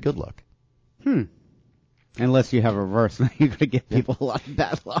actually good luck. Unless you have a reverse, then you're going to give people a lot of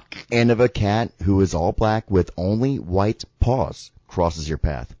bad luck. And if a cat who is all black with only white paws crosses your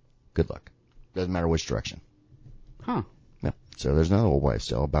path, good luck. Doesn't matter which direction. Huh. Yep. So there's another old wives'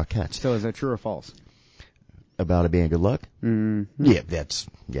 tale about cats. So is that true or false? About it being good luck? Mm-hmm. Yeah,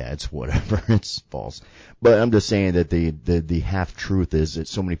 it's whatever. It's false. But I'm just saying that the half truth is that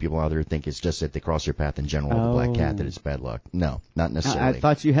so many people out there think it's just that they cross your path in general with a black cat that it's bad luck. No, not necessarily. I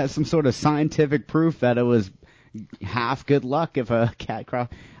thought you had some sort of scientific proof that it was half good luck if a cat cross.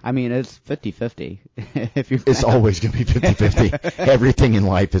 I mean, it's 50-50. It's always going to be 50-50. Everything in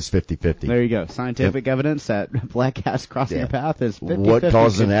life is 50-50. There you go. Scientific evidence that black cats crossing your path is 50-50. What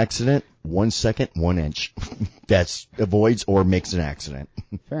causes an accident? 1 second, 1 inch. That's avoids or makes an accident.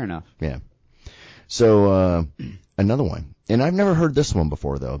 Fair enough. Yeah. So, another one. And I've never heard this one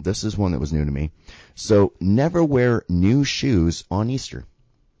before, though. This is one that was new to me. So, never wear new shoes on Easter.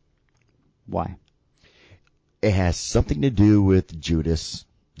 Why? It has something to do with Judas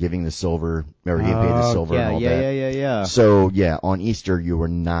giving the silver, or getting paid the silver and all that. Yeah. So, yeah, on Easter, you were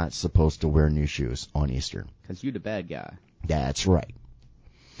not supposed to wear new shoes on Easter. Because you're the bad guy. That's right.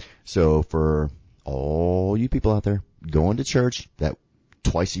 So, for all you people out there going to church, that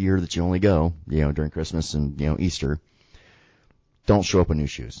twice a year that you only go, during Christmas and, Easter, don't show up in new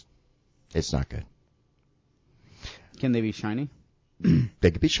shoes. It's not good. Can they be shiny? They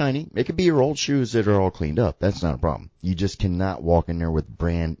could be shiny. It could be your old shoes that are all cleaned up. That's not a problem. You just cannot walk in there with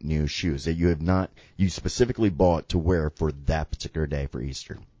brand new shoes that you specifically bought to wear for that particular day for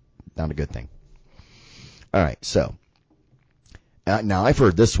Easter. Not a good thing. All right, so now I've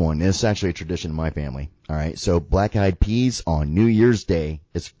heard this one. It's actually a tradition in my family. All right, so black-eyed peas on New Year's Day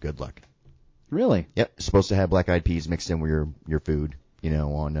is good luck. Really? Yep, it's supposed to have black-eyed peas mixed in with your food,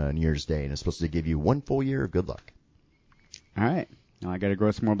 on New Year's Day, and it's supposed to give you 1 full year of good luck. All right. Now I got to grow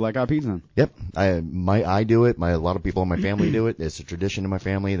some more black-eyed peas then. Yep, I do it. A lot of people in my family do it. It's a tradition in my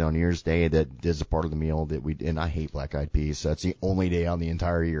family that on New Year's Day that is a part of the meal that and I hate black-eyed peas, so that's the only day on the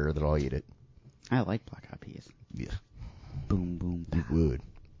entire year that I'll eat it. I like black-eyed peas. Yeah. Boom, boom. You would.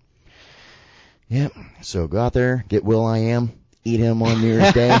 Yep. So go out there, get Will.i.am, eat him on New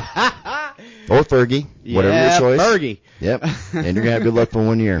Year's Day. Or Fergie, whatever your choice. Fergie. Yep. And you're going to have good luck for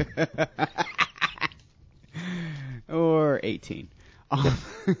 1 year. Or 18. All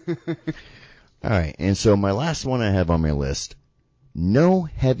right. And so my last one I have on my list, no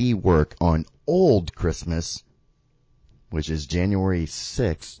heavy work on Old Christmas, which is January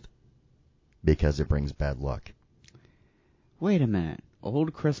 6th, because it brings bad luck. Wait a minute.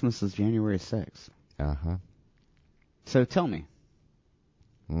 Old Christmas is January 6th. Uh-huh. So tell me.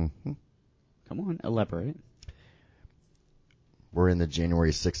 Mm-hmm. Come on, elaborate. We're in the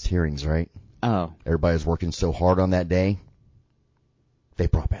January 6th hearings, right? Oh. Everybody's working so hard on that day. They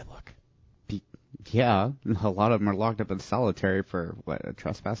brought bad luck. Yeah, a lot of them are locked up in solitary for, what, a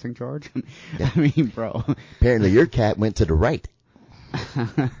trespassing charge? Yeah. I mean, bro. Apparently your cat went to the right.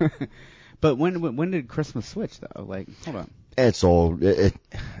 But when did Christmas switch, though? Like, hold on. It's all,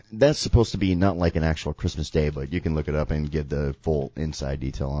 that's supposed to be not like an actual Christmas day, but you can look it up and get the full inside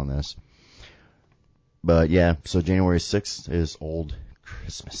detail on this. But yeah, so January 6th is Old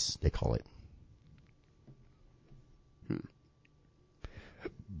Christmas, they call it.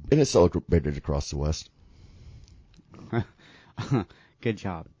 And it's celebrated across the West. Good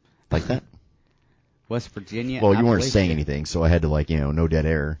job. Like that? West Virginia. Well, you weren't Appalachia. saying anything, so I had to no dead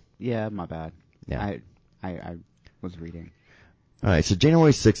air. Yeah, my bad. Yeah. I was reading. All right, so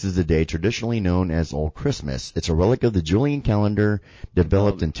January 6th is the day traditionally known as Old Christmas. It's a relic of the Julian calendar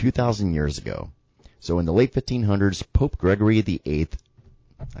developed in 2,000 years ago. So in the late 1500s, Pope Gregory VIII,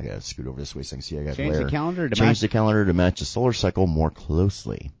 I got to scoot over this way so I can see I got Change glare. the calendar to Change the calendar to match the solar cycle more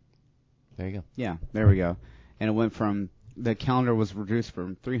closely. There you go. Yeah, there we go. And it went from, the calendar was reduced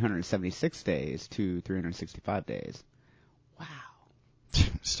from 376 days to 365 days. Wow.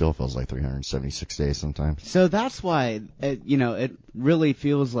 Still feels like 376 days sometimes. So that's why, it really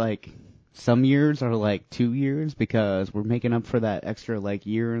feels like some years are like 2 years because we're making up for that extra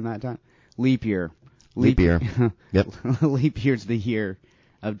year in that time. Leap year. Leap year. Yep. Leap year's the year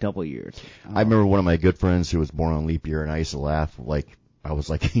of double years. I remember one of my good friends who was born on leap year, and I used to laugh. I was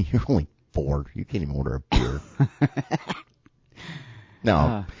like, you're only 4. You can't even order a beer.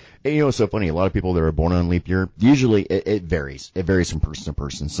 No. And what's so funny? A lot of people that are born on leap year, usually it varies. It varies from person to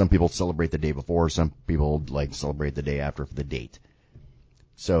person. Some people celebrate the day before. Some people celebrate the day after for the date.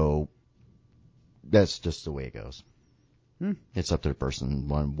 So that's just the way it goes. It's up to the person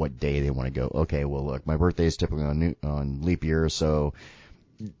on what day they want to go. Okay, well, look, my birthday is typically on leap year, so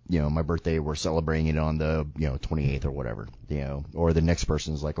my birthday, we're celebrating it on the 28th or whatever. Or the next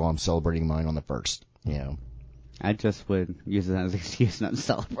person's like, oh, I'm celebrating mine on the 1st. I just would use it as an excuse not to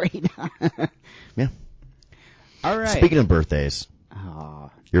celebrate. Yeah. All right. Speaking of birthdays,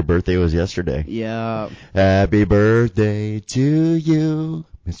 your birthday was yesterday. Yeah. Happy birthday to you,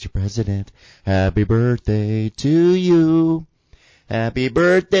 Mr. President. Happy birthday to you. Happy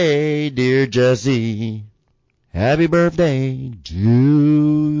birthday, dear Jesse. Happy birthday to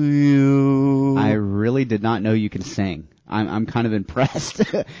you. I really did not know you could sing. I'm kind of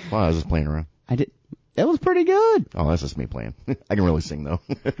impressed. Well, I was just playing around. I did. That was pretty good. Oh, that's just me playing. I can really sing, though.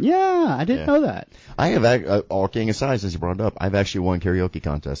 Yeah, I didn't know that. I have, all kidding aside, since you brought it up, I've actually won karaoke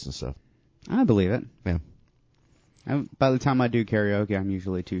contests and stuff. I believe it. Yeah. By the time I do karaoke, I'm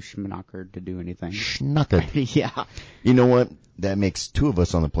usually too schmanockered to do anything. Schnockered. Yeah. You know what? That makes two of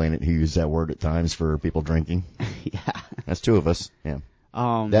us on the planet who use that word at times for people drinking. Yeah. That's two of us. Yeah.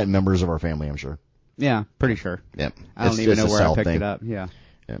 That members of our family, I'm sure. Yeah, pretty sure. Yep. I don't even know where I picked it up. Yeah.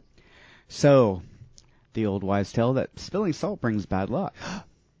 Yep. So, the old wives' tale that spilling salt brings bad luck.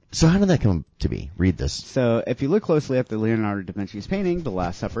 So how did that come to be? Read this. So, if you look closely at the Leonardo da Vinci's painting, The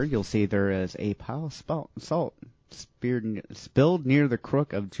Last Supper, you'll see there is a pile of salt spilled near the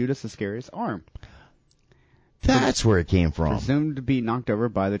crook of Judas Iscariot's arm. That's where it came from. Presumed to be knocked over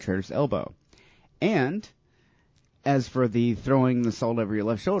by the traitor's elbow. And, as for the throwing the salt over your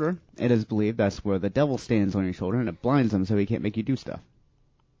left shoulder, it is believed that's where the devil stands on your shoulder and it blinds him so he can't make you do stuff.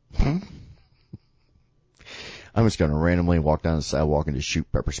 I'm just going to randomly walk down the sidewalk and just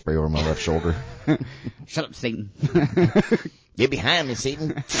shoot pepper spray over my left shoulder. Shut up, Satan. Get behind me,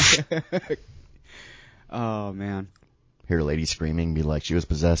 Satan. Oh, man. Hear a lady screaming, be like she was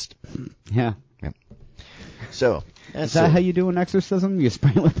possessed. Yeah. Yep. So, is that how you do an exorcism? You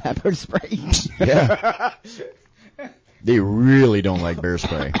spray it with pepper spray? Yeah. They really don't like bear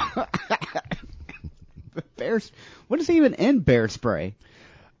spray. What is even in bear spray?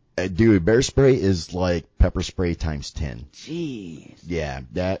 Dude, bear spray is like pepper spray times 10. Jeez. Yeah,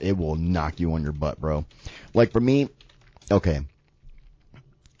 it will knock you on your butt, bro. Like for me, okay.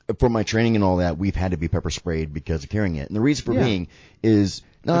 For my training and all that, we've had to be pepper sprayed because of carrying it. And the reason for being is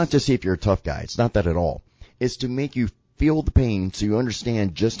not to see if you're a tough guy. It's not that at all. It's to make you feel the pain so you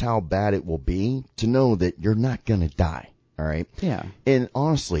understand just how bad it will be to know that you're not going to die. All right? Yeah. And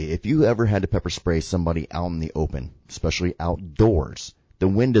honestly, if you ever had to pepper spray somebody out in the open, especially outdoors, the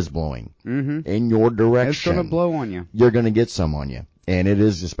wind is blowing in your direction. It's going to blow on you. You're going to get some on you. And it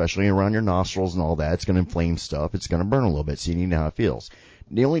is, especially around your nostrils and all that, it's going to inflame stuff. It's going to burn a little bit, so you need to know how it feels.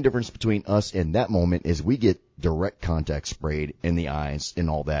 The only difference between us in that moment is we get direct contact sprayed in the eyes and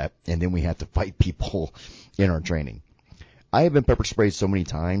all that, and then we have to fight people in our training. I have been pepper sprayed so many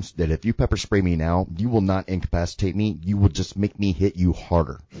times that if you pepper spray me now, you will not incapacitate me. You will just make me hit you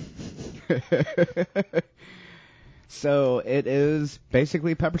harder. So it is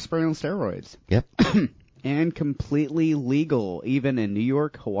basically pepper spray on steroids. Yep. And completely legal, even in New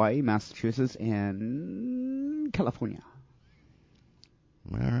York, Hawaii, Massachusetts, and California.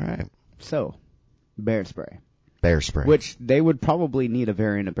 All right. So, bear spray. Bear spray. Which they would probably need a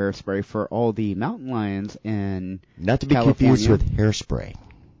variant of bear spray for all the mountain lions in Not to be California. confused with hairspray.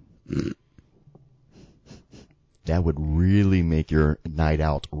 That would really make your night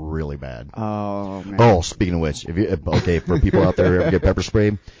out really bad. Oh, man. Oh, speaking of which, for people out there who ever get pepper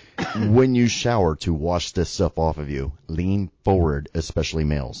sprayed, when you shower to wash this stuff off of you, lean forward, especially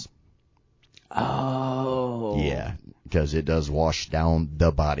males. Oh. Yeah, because it does wash down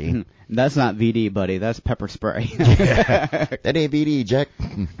the body. That's not VD, buddy. That's pepper spray. Yeah. That ain't VD, Jack.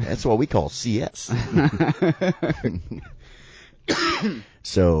 That's what we call CS.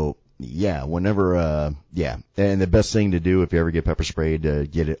 So, yeah, whenever, and the best thing to do if you ever get pepper sprayed to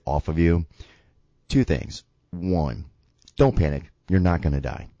get it off of you, two things. One, don't panic. You're not going to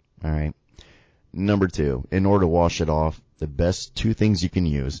die. All right. Number two, in order to wash it off, the best two things you can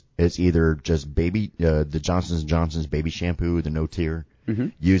use is either just the Johnson & Johnson's baby shampoo, the no tear.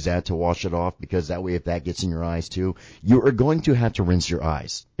 Use that to wash it off, because that way if that gets in your eyes too, you are going to have to rinse your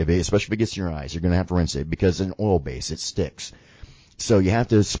eyes. Especially if it gets in your eyes, you're going to have to rinse it because it's an oil base. It sticks. So you have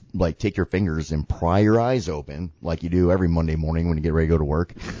to take your fingers and pry your eyes open like you do every Monday morning when you get ready to go to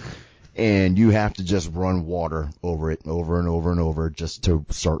work. And you have to just run water over it over and over and over just to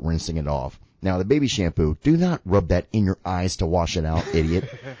start rinsing it off. Now, the baby shampoo, do not rub that in your eyes to wash it out,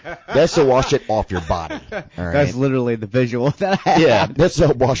 idiot. That's to wash it off your body. All right? That's literally the visual that I had. Yeah, that's to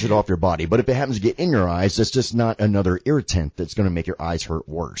wash it off your body. But if it happens to get in your eyes, that's just not another irritant that's going to make your eyes hurt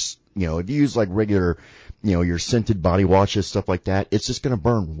worse. If you use regular, your scented body washes, stuff like that, it's just going to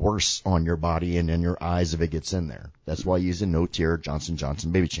burn worse on your body and in your eyes if it gets in there. That's why I use a no-tear Johnson & Johnson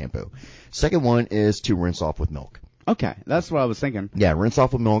baby shampoo. Second one is to rinse off with milk. Okay, that's what I was thinking. Yeah, rinse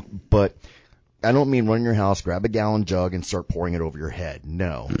off with milk, but I don't mean run in your house, grab a gallon jug, and start pouring it over your head.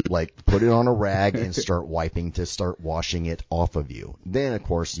 No. Put it on a rag and start wiping to start washing it off of you. Then, of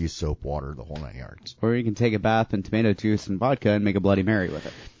course, use soap, water, the whole 9 yards. Or you can take a bath in tomato juice and vodka and make a Bloody Mary with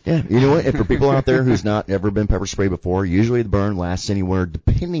it. Yeah, you know what? And for people out there who's not ever been pepper sprayed before, usually the burn lasts anywhere,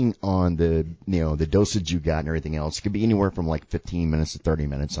 depending on the dosage you got and everything else. It could be anywhere from 15 minutes to 30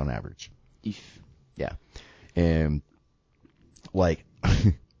 minutes on average. Yeah. And,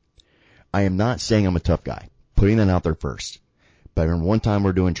 I am not saying I'm a tough guy. Putting that out there first. But I remember one time we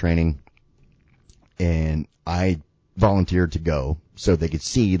were doing training, and I volunteered to go so they could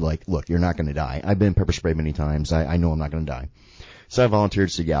see, like, look, you're not going to die. I've been pepper sprayed many times. I know I'm not going to die. So I volunteered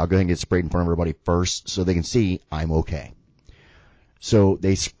to say, yeah, I'll go ahead and get sprayed in front of everybody first so they can see I'm okay. So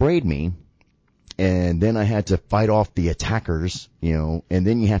they sprayed me, and then I had to fight off the attackers, and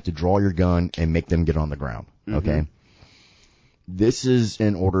then you have to draw your gun and make them get on the ground, okay? This is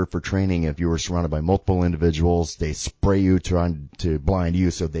in order for training. If you were surrounded by multiple individuals, they spray you trying to blind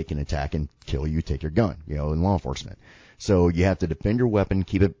you so they can attack and kill you, take your gun, in law enforcement. So you have to defend your weapon,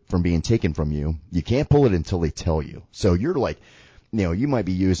 keep it from being taken from you. You can't pull it until they tell you. So you're like, you might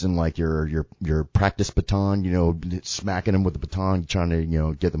be using like your practice baton, smacking them with the baton, trying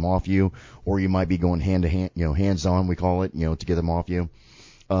to, get them off you, or you might be going hand to hand, hands on, we call it, to get them off you.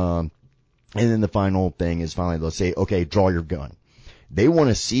 And then the final thing is finally they'll say, okay, draw your gun. They want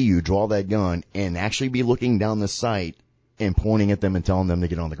to see you draw that gun and actually be looking down the sight and pointing at them and telling them to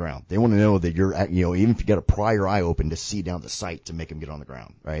get on the ground. They want to know that you're, even if you got a prior eye open to see down the sight to make them get on the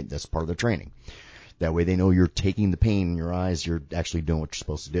ground, right? That's part of the training. That way they know you're taking the pain in your eyes. You're actually doing what you're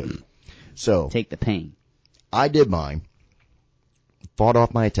supposed to do. So Take the pain. I did mine, fought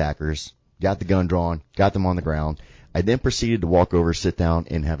off my attackers, got the gun drawn, got them on the ground. I then proceeded to walk over, sit down,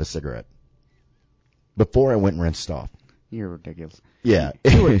 and have a cigarette before I went and rinsed off. You're ridiculous. Yeah.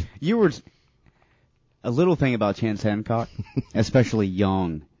 You were a little thing about Chance Hancock, especially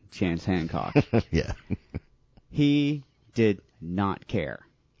young Chance Hancock. Yeah. He did not care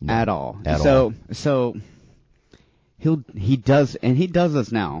at all. So he does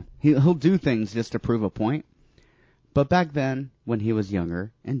this now. He'll do things just to prove a point. But back then, when he was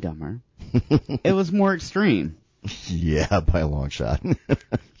younger and dumber, it was more extreme. Yeah, by a long shot. You're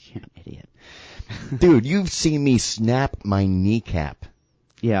an idiot. Dude, you've seen me snap my kneecap.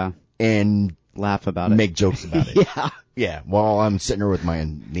 Yeah. And laugh about it. Make jokes about it. Yeah. Yeah, while I'm sitting there with my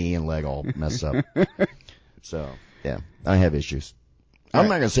knee and leg all messed up. So, yeah, I have issues. I'm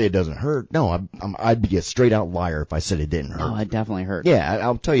not going to say it doesn't hurt. No, I'd be a straight out liar if I said it didn't hurt. Oh, it definitely hurts. Yeah,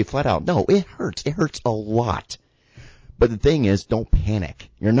 I'll tell you flat out. No, it hurts. It hurts a lot. But the thing is, don't panic.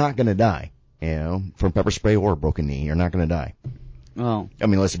 You're not going to die. From pepper spray or a broken knee, you're not going to die. Well, I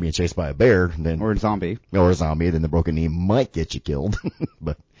mean, unless you're being chased by a bear, then or a zombie, then the broken knee might get you killed.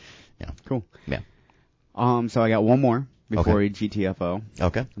 But yeah, cool. Yeah. So I got one more before we GTFO.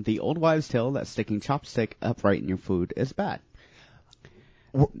 Okay. The old wives' tale that sticking chopstick upright in your food is bad.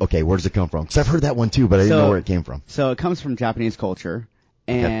 Okay, where does it come from? Because I've heard that one too, but I didn't know where it came from. So it comes from Japanese culture,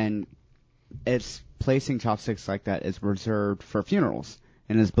 and it's placing chopsticks like that is reserved for funerals,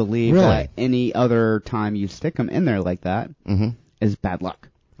 and is believed that any other time you stick them in there like that is bad luck.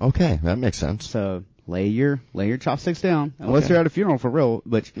 Okay, that makes sense. So lay your chopsticks down, unless you're at a funeral for real.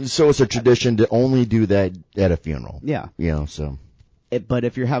 So it's a tradition to only do that at a funeral. Yeah. So. But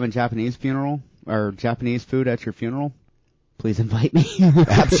if you're having Japanese funeral or Japanese food at your funeral, please invite me.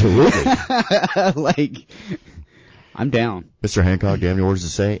 Absolutely. I'm down. Mr. Hancock, do you have any words to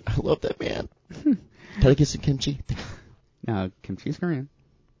say? I love that man. Can I get some kimchi? No, kimchi's Korean.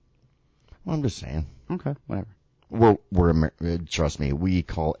 Well, I'm just saying. Okay, whatever. We're trust me, we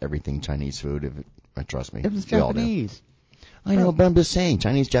call everything Chinese food. Trust me. It was Japanese. I know, but I'm just saying,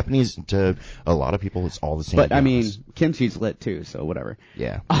 Chinese, Japanese, to a lot of people, it's all the same. But, I mean, kimchi's lit, too, so whatever.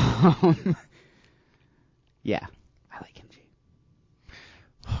 Yeah. Yeah, I like kimchi.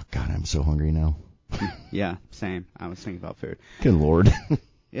 Oh, God, I'm so hungry now. Yeah, same. I was thinking about food. Good Lord.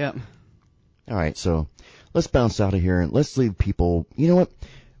 Yep. All right, so let's bounce out of here and let's leave people. You know what?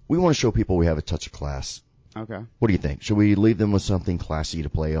 We want to show people we have a touch of class. Okay. What do you think? Should we leave them with something classy to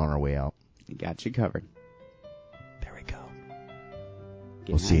play on our way out? Got you covered. There we go.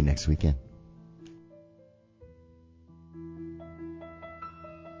 We'll see you next weekend.